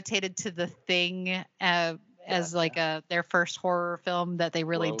more gravitated to The Thing as like their first horror film that they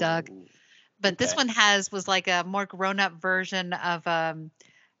really dug. But this one was like a more grown-up version of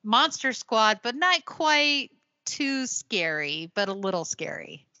Monster Squad, but not quite too scary, but a little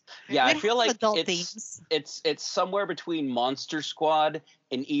scary. Yeah, I feel like adult it's somewhere between Monster Squad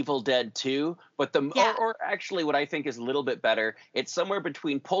and Evil Dead 2, but or actually what I think is a little bit better, it's somewhere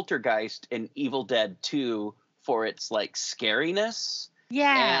between Poltergeist and Evil Dead 2 for its like scariness.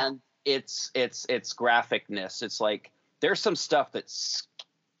 Yeah. And its graphicness. It's like there's some stuff that's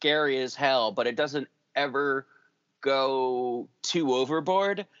scary as hell, but it doesn't ever go too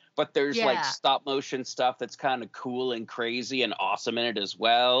overboard. But there's like stop motion stuff that's kind of cool and crazy and awesome in it as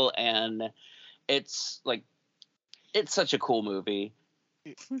well. And it's such a cool movie.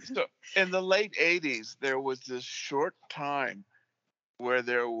 So in the late 80s, there was this short time where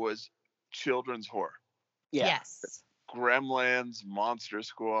there was children's horror. Yeah. Yes. Gremlins, Monster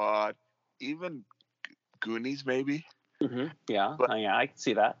Squad, even Goonies, maybe. Mm-hmm. Yeah, but, I can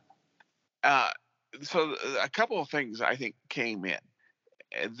see that. So a couple of things I think came in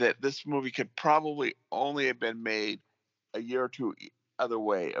that this movie could probably only have been made a year or two other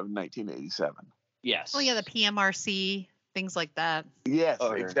way of 1987. Yes. Oh yeah, the PMRC, things like that. Yes,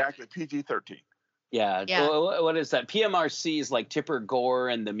 exactly. PG-13. Yeah. What is that? PMRC is like Tipper Gore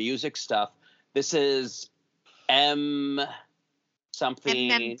and the music stuff. This is something.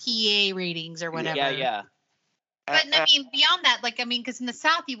 MMPA ratings or whatever. Yeah. But I mean, beyond that, because in the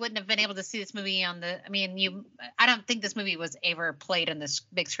South you wouldn't have been able to see this movie on the. I don't think this movie was ever played on this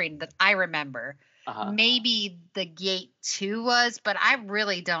big screen that I remember. Uh-huh. Maybe The Gate 2 was, but I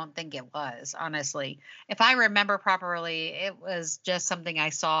really don't think it was. Honestly, if I remember properly, it was just something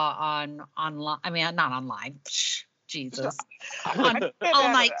I saw online. I mean, not online. Jesus, on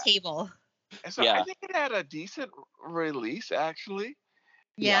all-night cable. So I think it had a decent release, actually.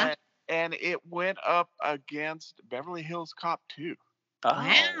 Yeah. And it went up against Beverly Hills Cop 2. Oh.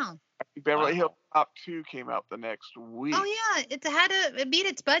 Wow. Beverly Hills Cop 2 came out the next week. Oh yeah, it beat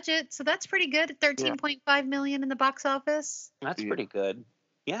its budget, so that's pretty good. $13.5 million in the box office. That's pretty good.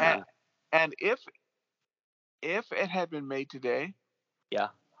 Yeah. And if it had been made today, I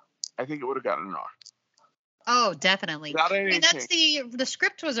think it would have gotten an R. Oh, definitely. Not anything. That's the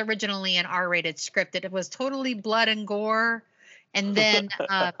script was originally an R-rated script. It was totally blood and gore, and then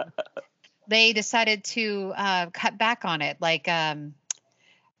they decided to cut back on it. Like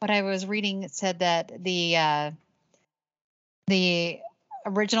what I was reading said that the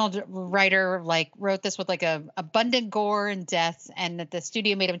original writer wrote this with abundant gore and death, and that the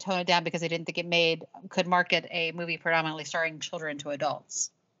studio made him tone it down because they didn't think it could market a movie predominantly starring children to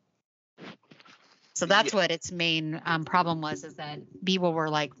adults. So that's what its main problem was, is that people were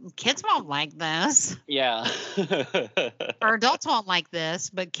like, kids won't like this. Yeah. Or adults won't like this,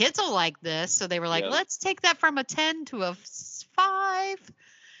 but kids will like this. So they were like, let's take that from a 10 to a 5,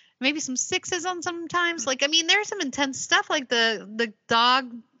 maybe some 6s on sometimes. There's some intense stuff, like the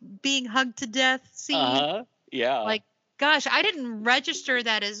dog being hugged to death scene. Uh-huh. Yeah. Gosh, I didn't register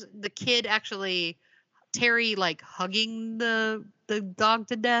that as the kid actually, Terry, hugging the dog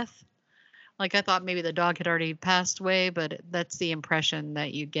to death. I thought maybe the dog had already passed away, but that's the impression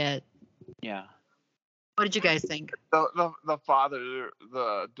that you get. Yeah. What did you guys think? The father,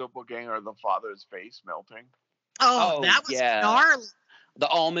 the doppelganger, the father's face melting. Oh, that was gnarly. The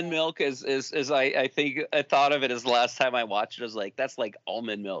almond milk is I think I thought of it as the last time I watched it. I was like, that's like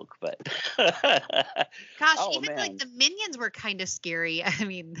almond milk, but gosh, even the minions were kind of scary. I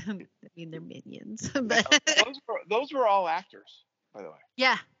mean they're minions. But those were all actors, by the way.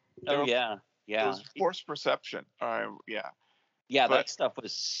 Yeah. Oh yeah. Yeah. It was forced perception. Yeah. Yeah, that stuff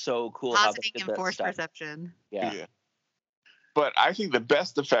was so cool. Positing and forced perception. Yeah. But I think the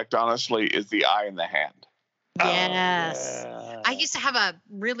best effect, honestly, is the eye in the hand. Yes. Oh, yeah. I used to have a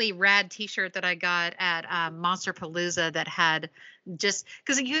really rad T-shirt that I got at Monster Palooza that had just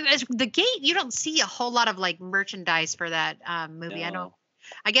because the Gate, you don't see a whole lot of merchandise for that movie. No.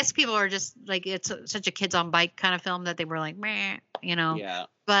 I guess people are just it's such a kids on bike kind of film that they were like, meh, Yeah.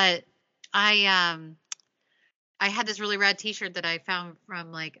 But I had this really rad T-shirt that I found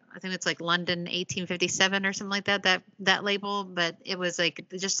from I think it's London 1857 or something like that label, but it was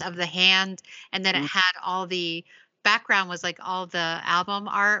just of the hand, and then it had all the background was like all the album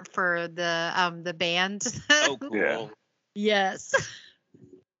art for the band. Oh, cool. Yeah. Yes.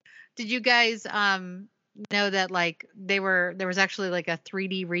 Did you guys know that like there was actually like a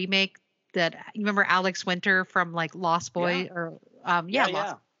 3D remake that you remember Alex Winter from like Lost Boy or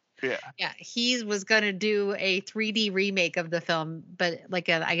Lost. Yeah, he was gonna do a 3D remake of the film, but like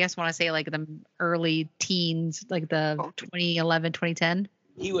I guess want to say like the early teens, like the 2011, 2010.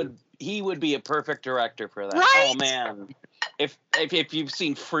 He would be a perfect director for that. Right? Oh man, if you've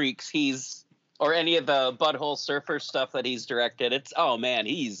seen Freaks, or any of the Butthole Surfer stuff that he's directed,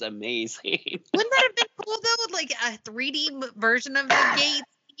 he's amazing. Wouldn't that have been cool though? Like a 3D version of the Gates?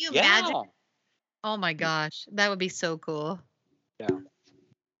 Can you imagine? Oh my gosh, that would be so cool. Yeah.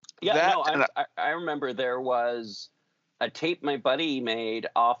 Yeah, I remember there was a tape my buddy made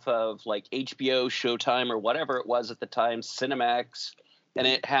off of like HBO, Showtime, or whatever it was at the time, Cinemax, and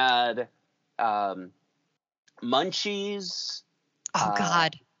it had Munchies. Oh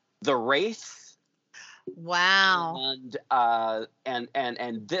God. The Wraith. Wow. And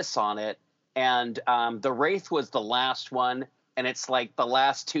this on it, and the Wraith was the last one, and it's like the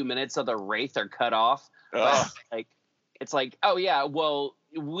last 2 minutes of the Wraith are cut off. But, it's like, oh yeah, well,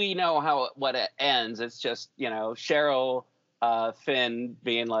 we know what it ends. It's just, Cheryl Finn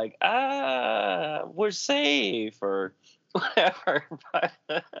being like, we're safe or whatever.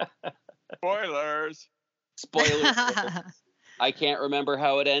 Spoilers. I can't remember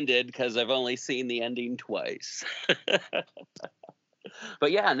how it ended because I've only seen the ending twice.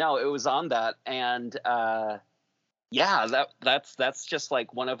 But yeah, no, it was on that, and that's just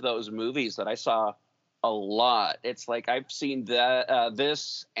like one of those movies that I saw a lot. It's like I've seen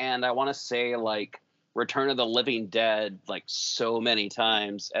this, and I want to say like Return of the Living Dead like so many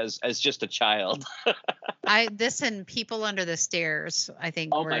times as just a child. This and People Under the Stairs, I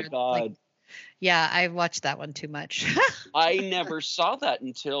think. Oh my God. Yeah, I watched that one too much. I never saw that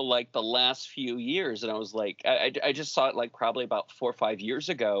until like the last few years, and I was like, I just saw it like probably about 4 or 5 years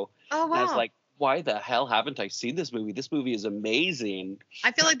ago. Oh wow! And I was like, why the hell haven't I seen this movie? This movie is amazing.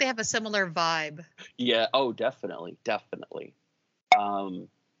 I feel like they have a similar vibe. Yeah. Oh, definitely.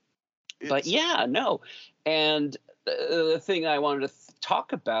 But yeah, no. And the thing I wanted to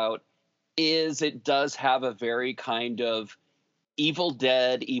talk about is it does have a very kind of Evil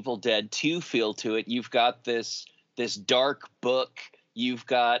Dead 2 feel to it. You've got this dark book. You've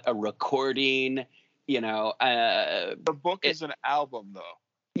got a recording. The book is an album, though.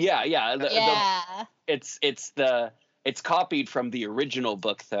 Yeah. It's copied from the original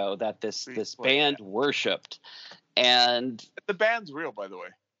book, though, that this band worshipped, and the band's real, by the way.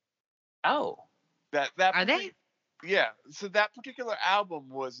 Oh, that are they? Yeah. So that particular album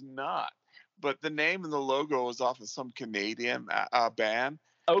was not, but the name and the logo was off of some Canadian band.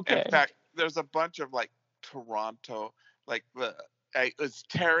 Okay. In fact, there's a bunch of like Toronto, like it's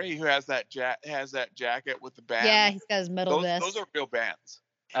Terry who has that jacket with the band. Yeah, he's got his metal vest. Those are real bands.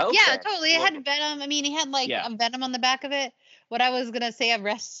 Okay. Yeah, totally. It had Venom. I mean, he had like Venom on the back of it. What I was gonna say I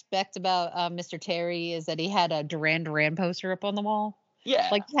respect about Mr. Terry is that he had a Duran Duran poster up on the wall. Yeah.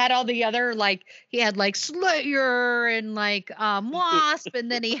 Like he had all the other he had like Slayer and like Wasp,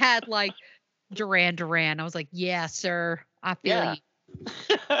 and then he had like Duran Duran. I was like, yeah, sir, I feel you.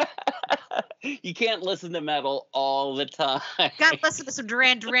 You can't listen to metal all the time. Gotta listen to some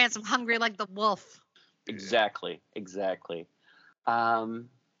Duran Duran. I'm hungry like the wolf. Exactly.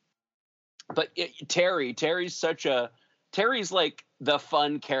 But Terry's like the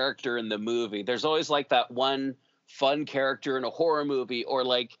fun character in the movie. There's always like that one fun character in a horror movie, or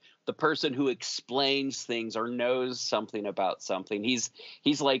like the person who explains things or knows something about something. He's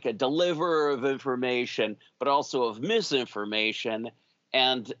like a deliverer of information, but also of misinformation,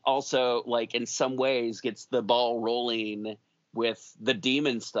 and also like in some ways gets the ball rolling with the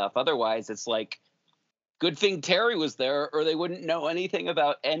demon stuff. Otherwise, it's like, good thing Terry was there, or they wouldn't know anything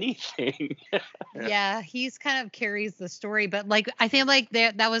about anything. Yeah, he's kind of carries the story, but like I think like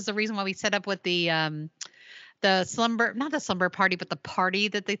that was the reason why we set up with the slumber, not the slumber party, but the party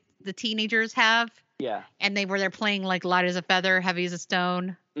that the teenagers have. Yeah. And they're playing like light as a feather, heavy as a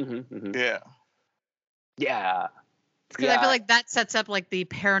stone. Mm-hmm. Yeah. Yeah. Because I feel like that sets up like the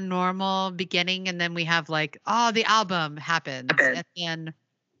paranormal beginning, and then we have like, the album happens at the end.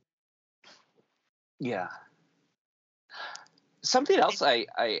 Yeah. Something else I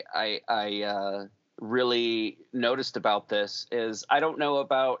really noticed about this is, I don't know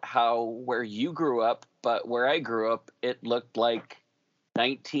about where you grew up, but where I grew up, it looked like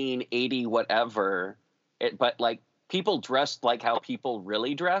 1980 whatever. But like people dressed like how people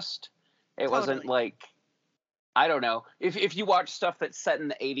really dressed. It wasn't like I don't know. If you watch stuff that's set in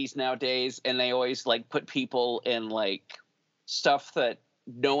the 80s nowadays, and they always like put people in like stuff that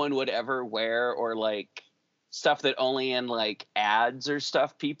no one would ever wear, or like stuff that only in like ads or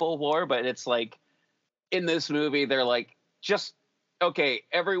stuff people wore, but it's like in this movie they're like, just okay,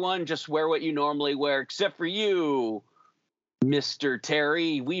 everyone just wear what you normally wear except for you, Mr.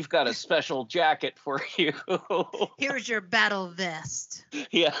 Terry. We've got a special jacket for you. Here's your battle vest.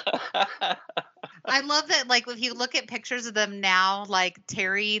 Yeah. I love that, like, if you look at pictures of them now, like,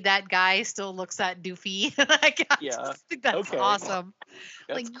 Terry, that guy still looks that doofy. Like, I just think that's awesome.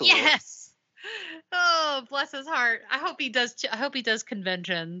 That's like, cool. yes. Oh, bless his heart. I hope he does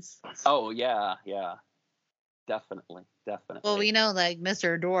conventions. Oh, yeah. Definitely. Well, we know, like,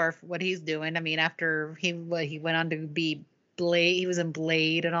 Mr. Dwarf, what he's doing. I mean, after he went on to be Blade, he was in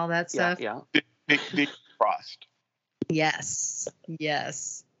Blade and all that stuff. Yeah. Dick Frost. Yes.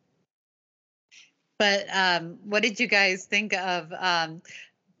 But what did you guys think of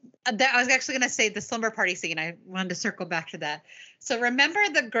I was actually going to say the slumber party scene. I wanted to circle back to that. So remember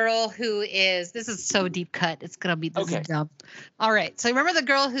the girl who is, this is so deep cut. It's going to be, this is dumb. All right. So remember the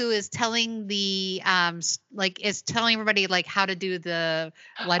girl who is telling the, is telling everybody like how to do the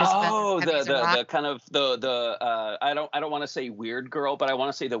lightest. Oh, the kind of the I don't want to say weird girl, but I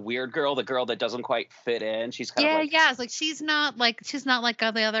want to say the weird girl, the girl that doesn't quite fit in. She's kind of like, It's like, she's not like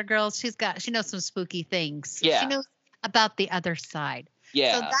all the other girls. She knows some spooky things. Yeah. She knows about the other side.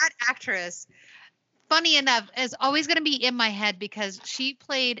 Yeah. So that actress, funny enough, is always going to be in my head because she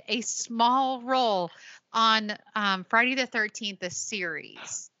played a small role on Friday the 13th, the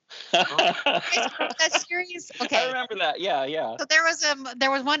series. That series? Okay. I remember that. Yeah. So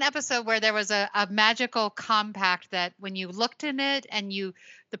there was one episode where there was a magical compact that when you looked in it and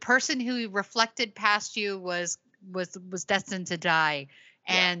the person who reflected past you was destined to die,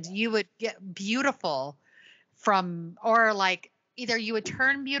 and you would get beautiful or like either you would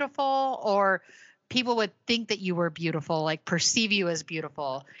turn beautiful or people would think that you were beautiful, like perceive you as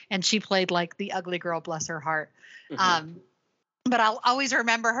beautiful. And she played like the ugly girl, bless her heart. Mm-hmm. But I'll always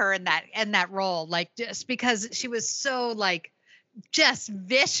remember her in that role, like just because she was so like just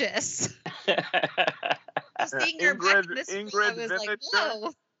vicious. Seeing her back in this movie, I was like,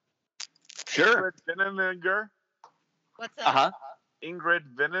 whoa. Sure. Ingrid Vinegar. What's that? Ingrid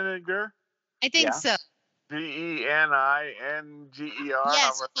Vinegar. I think so. Vinenger.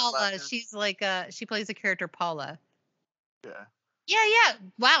 Yes, Paula. She's like she plays the character Paula. Yeah. Yeah.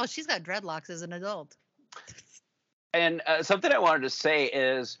 Wow, she's got dreadlocks as an adult. And something I wanted to say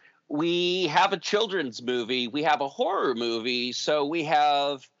is we have a children's movie, we have a horror movie, so we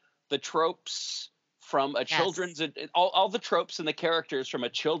have the tropes from a children's all the tropes and the characters from a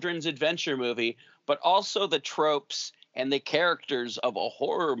children's adventure movie, but also the tropes and the characters of a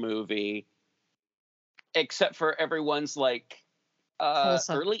horror movie. Except for everyone's like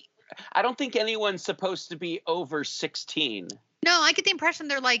early. I don't think anyone's supposed to be over 16. No, I get the impression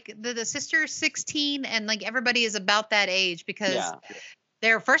they're like the sister's 16 and like everybody is about that age because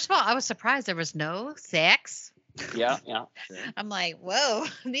they're, first of all, I was surprised there was no sex. Yeah. I'm like, whoa,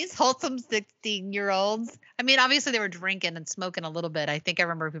 these wholesome 16-year-olds. I mean, obviously they were drinking and smoking a little bit. I think I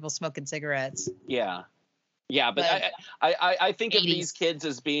remember people smoking cigarettes. Yeah, but I think 80s. Of these kids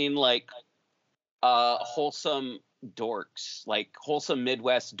as being like wholesome dorks, like wholesome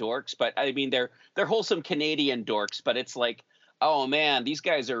Midwest dorks, but I mean they're wholesome Canadian dorks, but it's like, oh man, these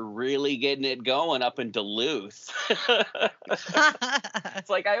guys are really getting it going up in Duluth. It's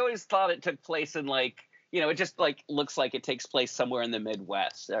like I always thought it took place in like, it just like looks like it takes place somewhere in the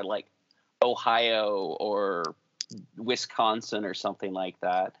Midwest, or like Ohio or Wisconsin or something like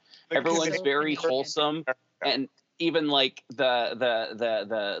that. Everyone's very wholesome, and even like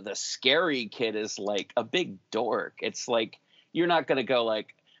the scary kid is like a big dork. It's like you're not gonna go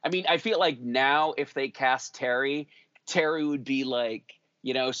like. I mean, I feel like now if they cast Terry would be like,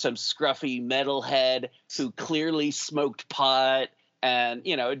 some scruffy metalhead who clearly smoked pot, and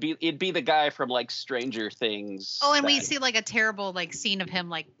it'd be the guy from like Stranger Things. Oh, and we see like a terrible like scene of him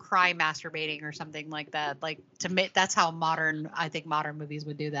like cry masturbating or something like that. Like that's how I think modern movies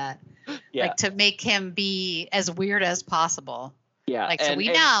would do that. Yeah. Like to make him be as weird as possible. Yeah. Like, so we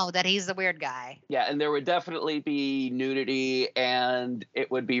know that he's the weird guy. Yeah. And there would definitely be nudity, and it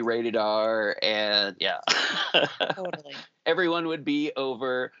would be rated R, and yeah. Totally. Everyone would be all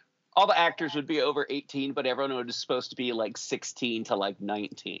the actors would be over 18, but everyone was supposed to be like 16 to like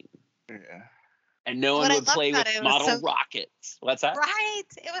 19. Yeah. And no one would play with model rockets. What's that? Right.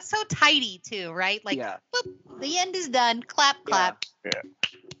 It was so tidy too, right? Like, boop, the end is done. Clap, clap. Yeah.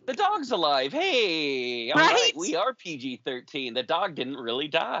 The dog's alive. Hey, all right. We are PG-13. The dog didn't really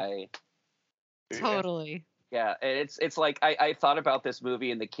die. Totally. Yeah, and it's like I thought about this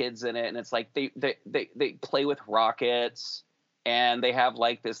movie and the kids in it, and it's like they play with rockets, and they have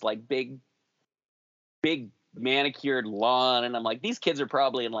like this like big manicured lawn, and I'm like, these kids are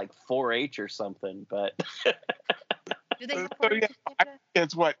probably in like 4-H or something, but Do they have So, 4-H?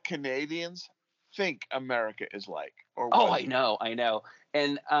 it's what Canadians think America is like. Or oh, was. I know,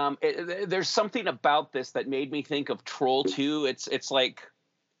 and there's something about this that made me think of Troll 2. It's like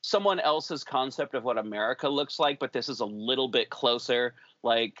someone else's concept of what America looks like, but this is a little bit closer.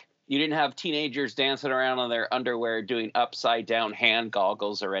 Like, you didn't have teenagers dancing around in their underwear doing upside down hand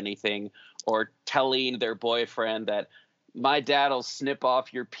goggles or anything, or telling their boyfriend that my dad will snip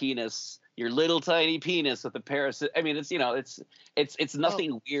off your penis, your little tiny penis with a pair of. I mean, it's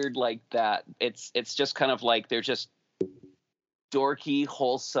nothing weird like that. It's just kind of like they're just dorky,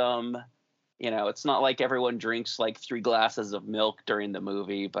 wholesome. It's not like everyone drinks like 3 glasses of milk during the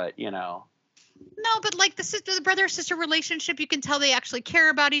movie, but No, but like the brother-sister relationship, you can tell they actually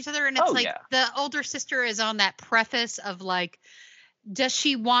care about each other. And it's the older sister is on that preface of like, does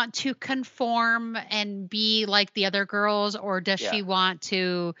she want to conform and be like the other girls, or does she want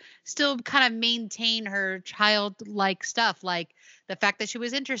to still kind of maintain her childlike stuff, like the fact that she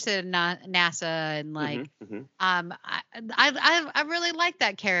was interested in NASA and like, I really like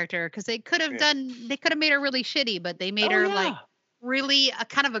that character because they could have made her really shitty, but they made her like really a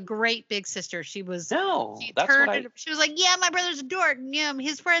kind of a great big sister. She was she was like, yeah, my brother's a dork, yeah,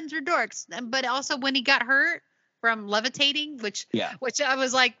 his friends are dorks, but also when he got hurt from levitating, which I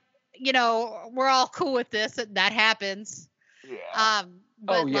was like, we're all cool with this, that happens. Yeah.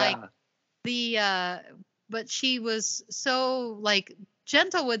 But she was so like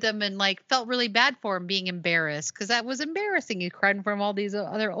gentle with him and like felt really bad for him being embarrassed, because that was embarrassing. You cried in front of all these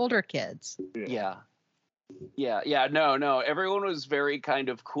other older kids. No, everyone was very kind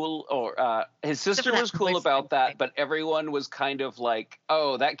of cool, or his sister was cool about that, but everyone was kind of like,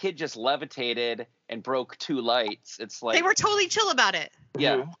 oh, that kid just levitated and broke 2 lights. It's like they were totally chill about it.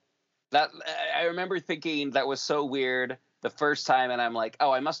 That I remember thinking that was so weird the first time, and I'm like,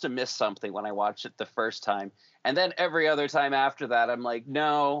 oh, I must have missed something when I watched it the first time. And then every other time after that, I'm like,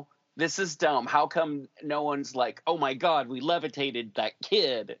 no, this is dumb. How come no one's like, oh my God, we levitated that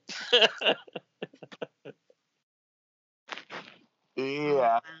kid?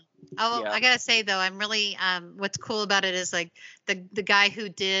 Yeah. I gotta say though, I'm really what's cool about it is like the guy who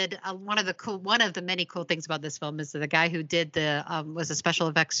did one of the many cool things about this film is that the guy who did was a special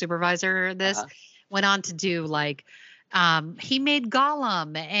effects supervisor. Went on to do like he made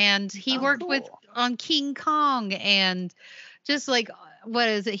Gollum, and he worked on King Kong, and just like what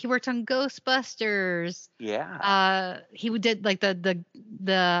is it? He worked on Ghostbusters. He did like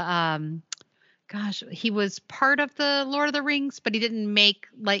gosh, he was part of the Lord of the Rings, but he didn't make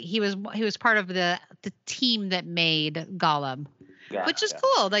like he was part of the team that made Gollum, which is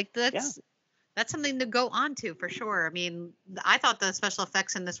cool. Like that's something to go on to for sure. I mean, I thought the special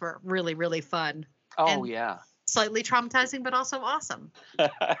effects in this were really, really fun. Oh, slightly traumatizing, but also awesome. The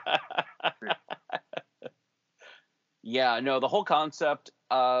whole concept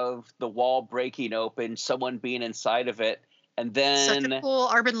of the wall breaking open, someone being inside of it, and then such a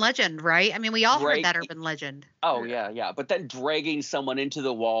cool urban legend, right? I mean, we all heard that urban legend. Oh yeah. But then dragging someone into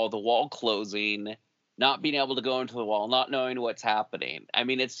the wall closing, not being able to go into the wall, not knowing what's happening. I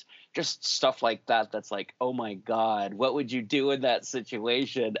mean, it's just stuff like that. That's like, oh my God, what would you do in that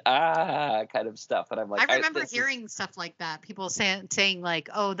situation? Kind of stuff. And I'm like, I remember hearing stuff like that. People saying like,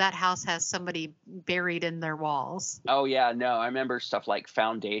 oh, that house has somebody buried in their walls. Oh yeah, no, I remember stuff like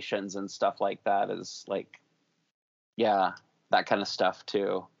foundations and stuff like that is like, that kind of stuff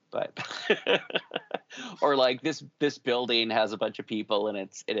too. But or like this building has a bunch of people in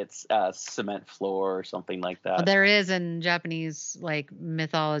its cement floor or something like that. Well, there is in Japanese like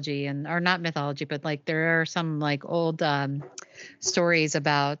mythology, or not mythology, but like there are some like old stories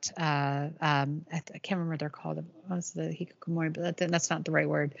about I can't remember what they're called. What's the hikikomori? But that's not the right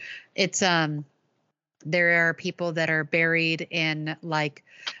word. It's there are people that are buried in like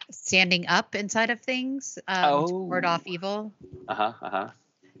standing up inside of things to ward off evil.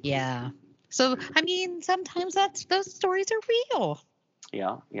 Yeah. So, I mean, sometimes those stories are real.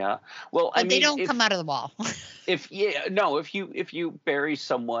 Yeah. Well, but they don't come out of the wall. if you bury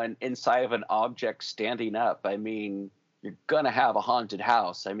someone inside of an object standing up, I mean, you're going to have a haunted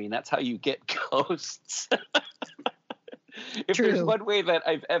house. I mean, that's how you get ghosts. If there's one way that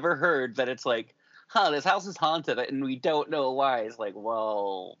I've ever heard that it's like, this house is haunted and we don't know why. It's like,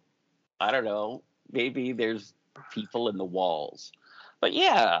 well, I don't know. Maybe there's people in the walls. But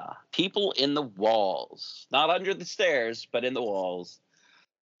yeah, people in the walls, not under the stairs, but in the walls.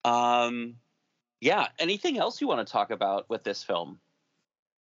 Yeah. Anything else you want to talk about with this film?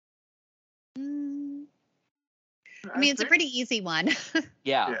 I mean, it's a pretty easy one.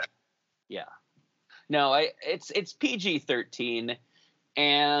 Yeah. No, it's PG-13,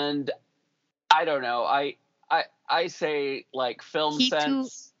 and I don't know. I say like film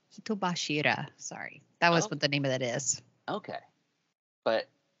sense. Hitobashira. Sorry, that was what the name of that is. Okay, but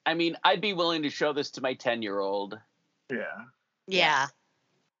I mean, I'd be willing to show this to my 10-year-old. Yeah.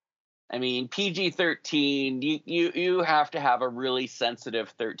 I mean, PG-13. You have to have a really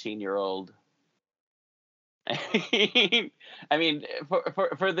sensitive 13-year-old. I mean,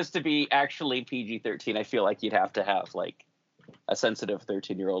 for this to be actually PG-13, I feel like you'd have to have like a sensitive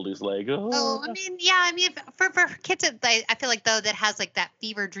 13-year-old who's like, I mean, yeah. I mean, for kids, I feel like though that has like that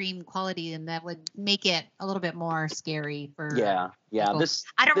fever dream quality, and that would make it a little bit more scary for. Yeah. People.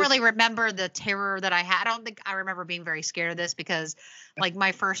 I don't really remember the terror that I had. I don't think I remember being very scared of this because, like,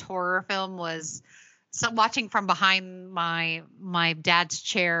 my first horror film was. So watching from behind my dad's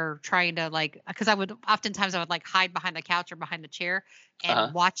chair, trying to like, because I would like hide behind the couch or behind the chair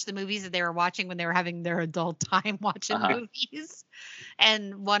and watch the movies that they were watching when they were having their adult time watching movies.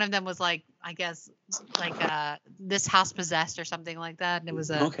 And one of them was like, I guess like This House Possessed or something like that. And it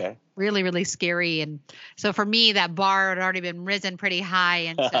was really, really scary. And so for me, that bar had already been risen pretty high.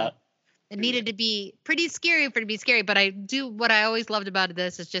 And so it needed to be pretty scary for it to be scary. But what I always loved about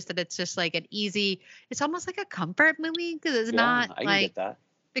this is just that it's just like an easy, it's almost like a comfort movie because it's not I like, get that.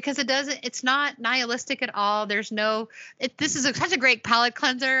 Because it's not nihilistic at all. There's no, this is such a great palate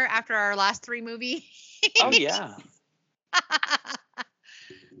cleanser after our last 3 movies. Oh yeah.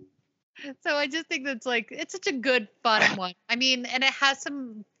 So I just think that's like, it's such a good, fun one. I mean, and it has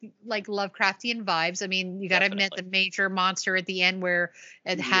some like Lovecraftian vibes. I mean, you got to admit the major monster at the end where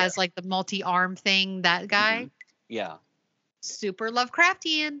it has like the multi-arm thing, that guy. Mm-hmm. Yeah. Super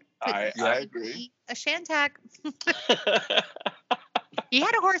Lovecraftian. I agree. A Shantak. He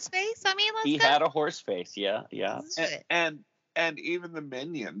had a horse face. I mean, he had a horse face. Yeah. And even the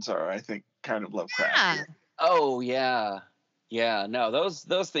minions are, I think, kind of Lovecraftian. Yeah. Oh yeah. Yeah, no,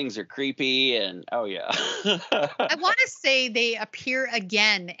 those things are creepy, and oh yeah. I want to say they appear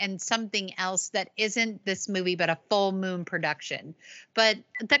again in something else that isn't this movie, but a Full Moon production. But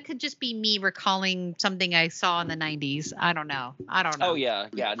that could just be me recalling something I saw in the 90s. I don't know. Oh yeah.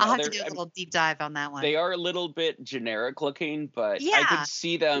 No, I'll have to do a little deep dive on that one. They are a little bit generic looking, but I could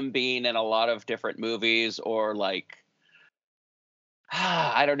see them being in a lot of different movies, or like,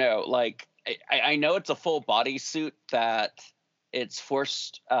 I don't know, like I know it's a full body suit that. It's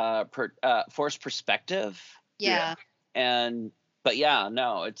forced perspective. Yeah. But yeah,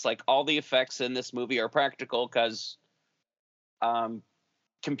 no, it's like all the effects in this movie are practical because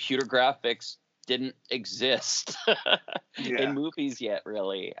computer graphics didn't exist in movies yet,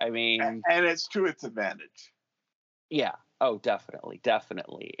 really. I mean, and it's to its advantage. Yeah. Oh, definitely.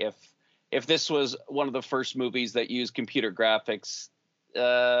 If this was one of the first movies that used computer graphics,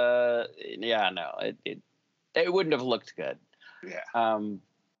 it wouldn't have looked good.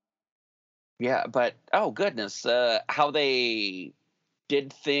 But oh goodness, how they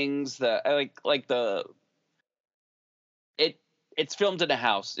did things, it's filmed in a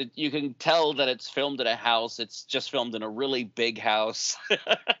house. You can tell that it's filmed in a house. It's just filmed in a really big house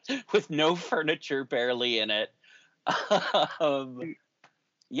with no furniture barely in it. A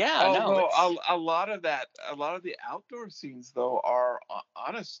lot of the outdoor scenes though are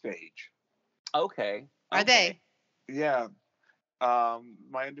on a stage. Okay. Are they? Yeah.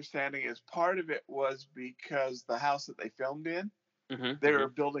 My understanding is part of it was because the house that they filmed in, they were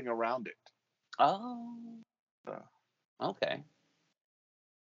building around it. Oh. Okay.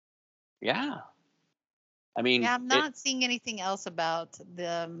 Yeah. I mean, I'm not seeing anything else about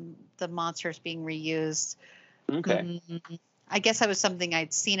the monsters being reused. Okay. I guess that was something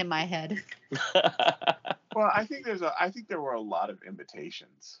I'd seen in my head. Well, I think there were a lot of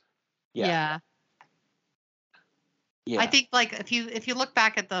imitations. Yeah. I think like if you look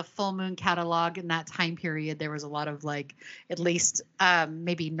back at the Full Moon catalog in that time period, there was a lot of like at least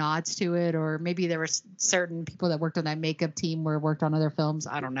maybe nods to it, or maybe there were certain people that worked on that makeup team or worked on other films.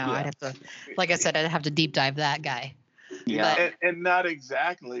 I don't know. I'd have to, like I said, I'd have to deep dive that guy. Yeah, and not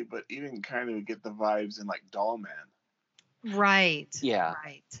exactly, but even kind of get the vibes in like Doll Man. Right. Yeah.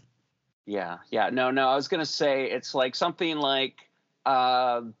 Right. Yeah. No, I was gonna say it's like something like.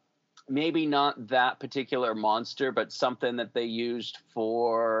 Maybe not that particular monster, but something that they used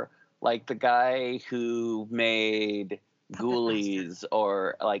for like the guy who made Ghoulies,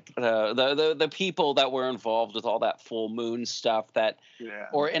 or like the people that were involved with all that Full Moon stuff and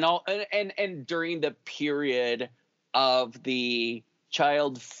during the period of the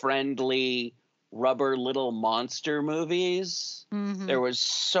child friendly rubber little monster movies. Mm-hmm. There was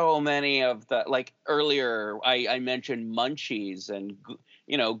so many of the, like earlier I mentioned Munchies and,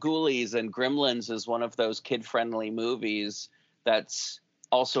 Ghoulies, and Gremlins is one of those kid-friendly movies that's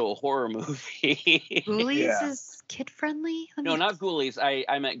also a horror movie. Ghoulies is kid-friendly? No, not Ghoulies.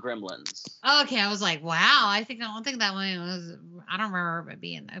 I meant Gremlins. Okay, I was like, wow. I don't think that one was. I don't remember it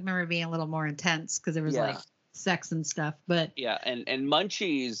being. I remember it being a little more intense because there was like sex and stuff. But yeah, and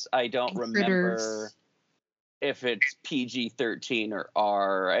Munchies, I don't remember if it's PG-13 or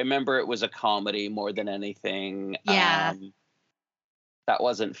R. I remember it was a comedy more than anything. Yeah. That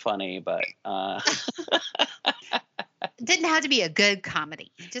wasn't funny, but it didn't have to be a good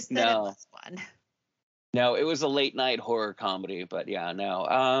comedy. Just that it was one. No, it was a late night horror comedy, but yeah,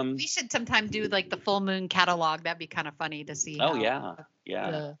 no. We should sometime do like the full moon catalog. That'd be kind of funny to see. Oh yeah.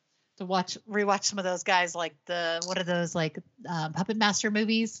 To rewatch some of those guys, like what are those like Puppet Master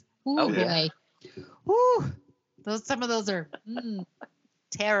movies? Ooh, oh boy. Yeah. Woo. Some of those are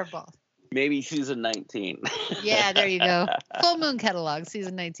terrible. Maybe season 19. Yeah, there you go. Full moon catalog,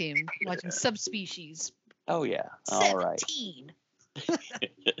 season 19. Watching Subspecies. Oh yeah. 17. All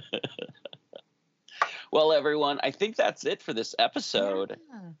right. Well, everyone, I think that's it for this episode.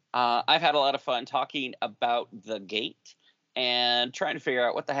 Yeah. I've had a lot of fun talking about The Gate and trying to figure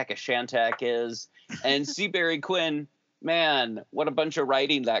out what the heck a Shantak is. And Seabury Quinn, man, what a bunch of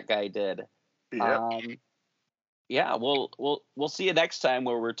writing that guy did. Yep. Yeah, we'll see you next time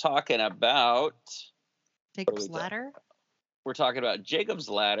where we're talking about Jacob's Ladder. We're talking about Jacob's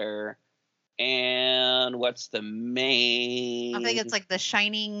Ladder, and what's the main? I think it's like the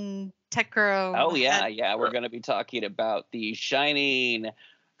Shining Techro. Oh yeah. We're going to be talking about the Shining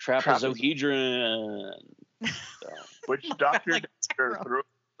Trapezohedron, which Dr. Dexter threw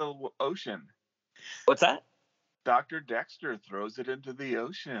into the ocean. What's that? Dr. Dexter throws it into the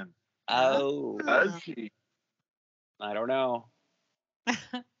ocean. Oh, does he? I don't know.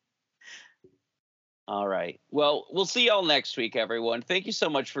 All right. Well, we'll see y'all next week, everyone. Thank you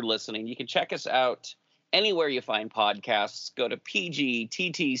so much for listening. You can check us out anywhere you find podcasts. Go to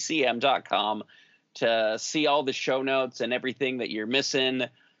pgttcm.com to see all the show notes and everything that you're missing.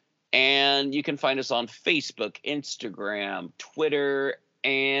 And you can find us on Facebook, Instagram, Twitter,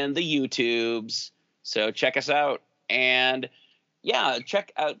 and the YouTubes. So check us out. And yeah,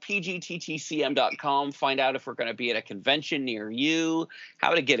 check out pgttcm.com. Find out if we're going to be at a convention near you,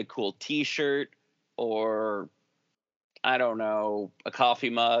 how to get a cool t-shirt, or, I don't know, a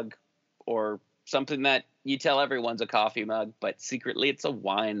coffee mug, or something that you tell everyone's a coffee mug, but secretly it's a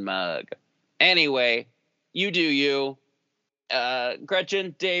wine mug. Anyway, you do you.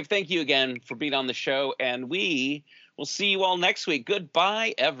 Gretchen, Dave, thank you again for being on the show, and we will see you all next week.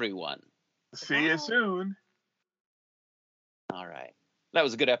 Goodbye, everyone. See you soon. All right. That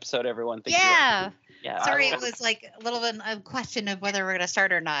was a good episode, everyone. Thank you. Yeah. Sorry, it was like a little bit a question of whether we're going to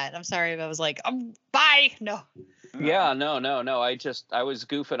start or not. I'm sorry if I was like, bye. No. Yeah, no. I was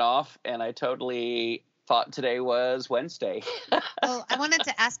goofing off, and I totally thought today was Wednesday. Well, I wanted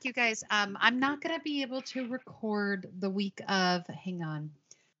to ask you guys, I'm not going to be able to record the week of, hang on.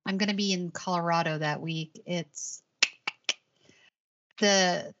 I'm going to be in Colorado that week. It's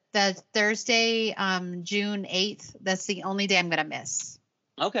the Thursday, June 8th. That's the only day I'm going to miss.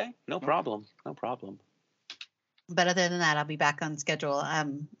 Okay, no problem. But other than that, I'll be back on schedule.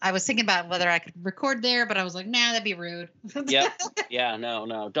 I was thinking about whether I could record there, but I was like, nah, that'd be rude. Yep. Yeah,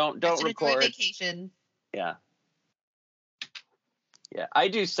 no. Don't record. Enjoy vacation. Yeah. Yeah, I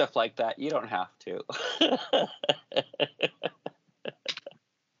do stuff like that. You don't have to.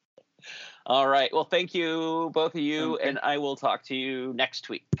 All right. Well, thank you, both of you, and I will talk to you next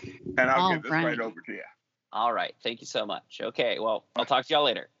week. And I'll get this right over to you. All right. Thank you so much. Okay. Well, I'll talk to y'all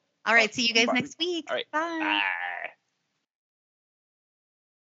later. All right. See you guys next week. All right. Bye. Bye.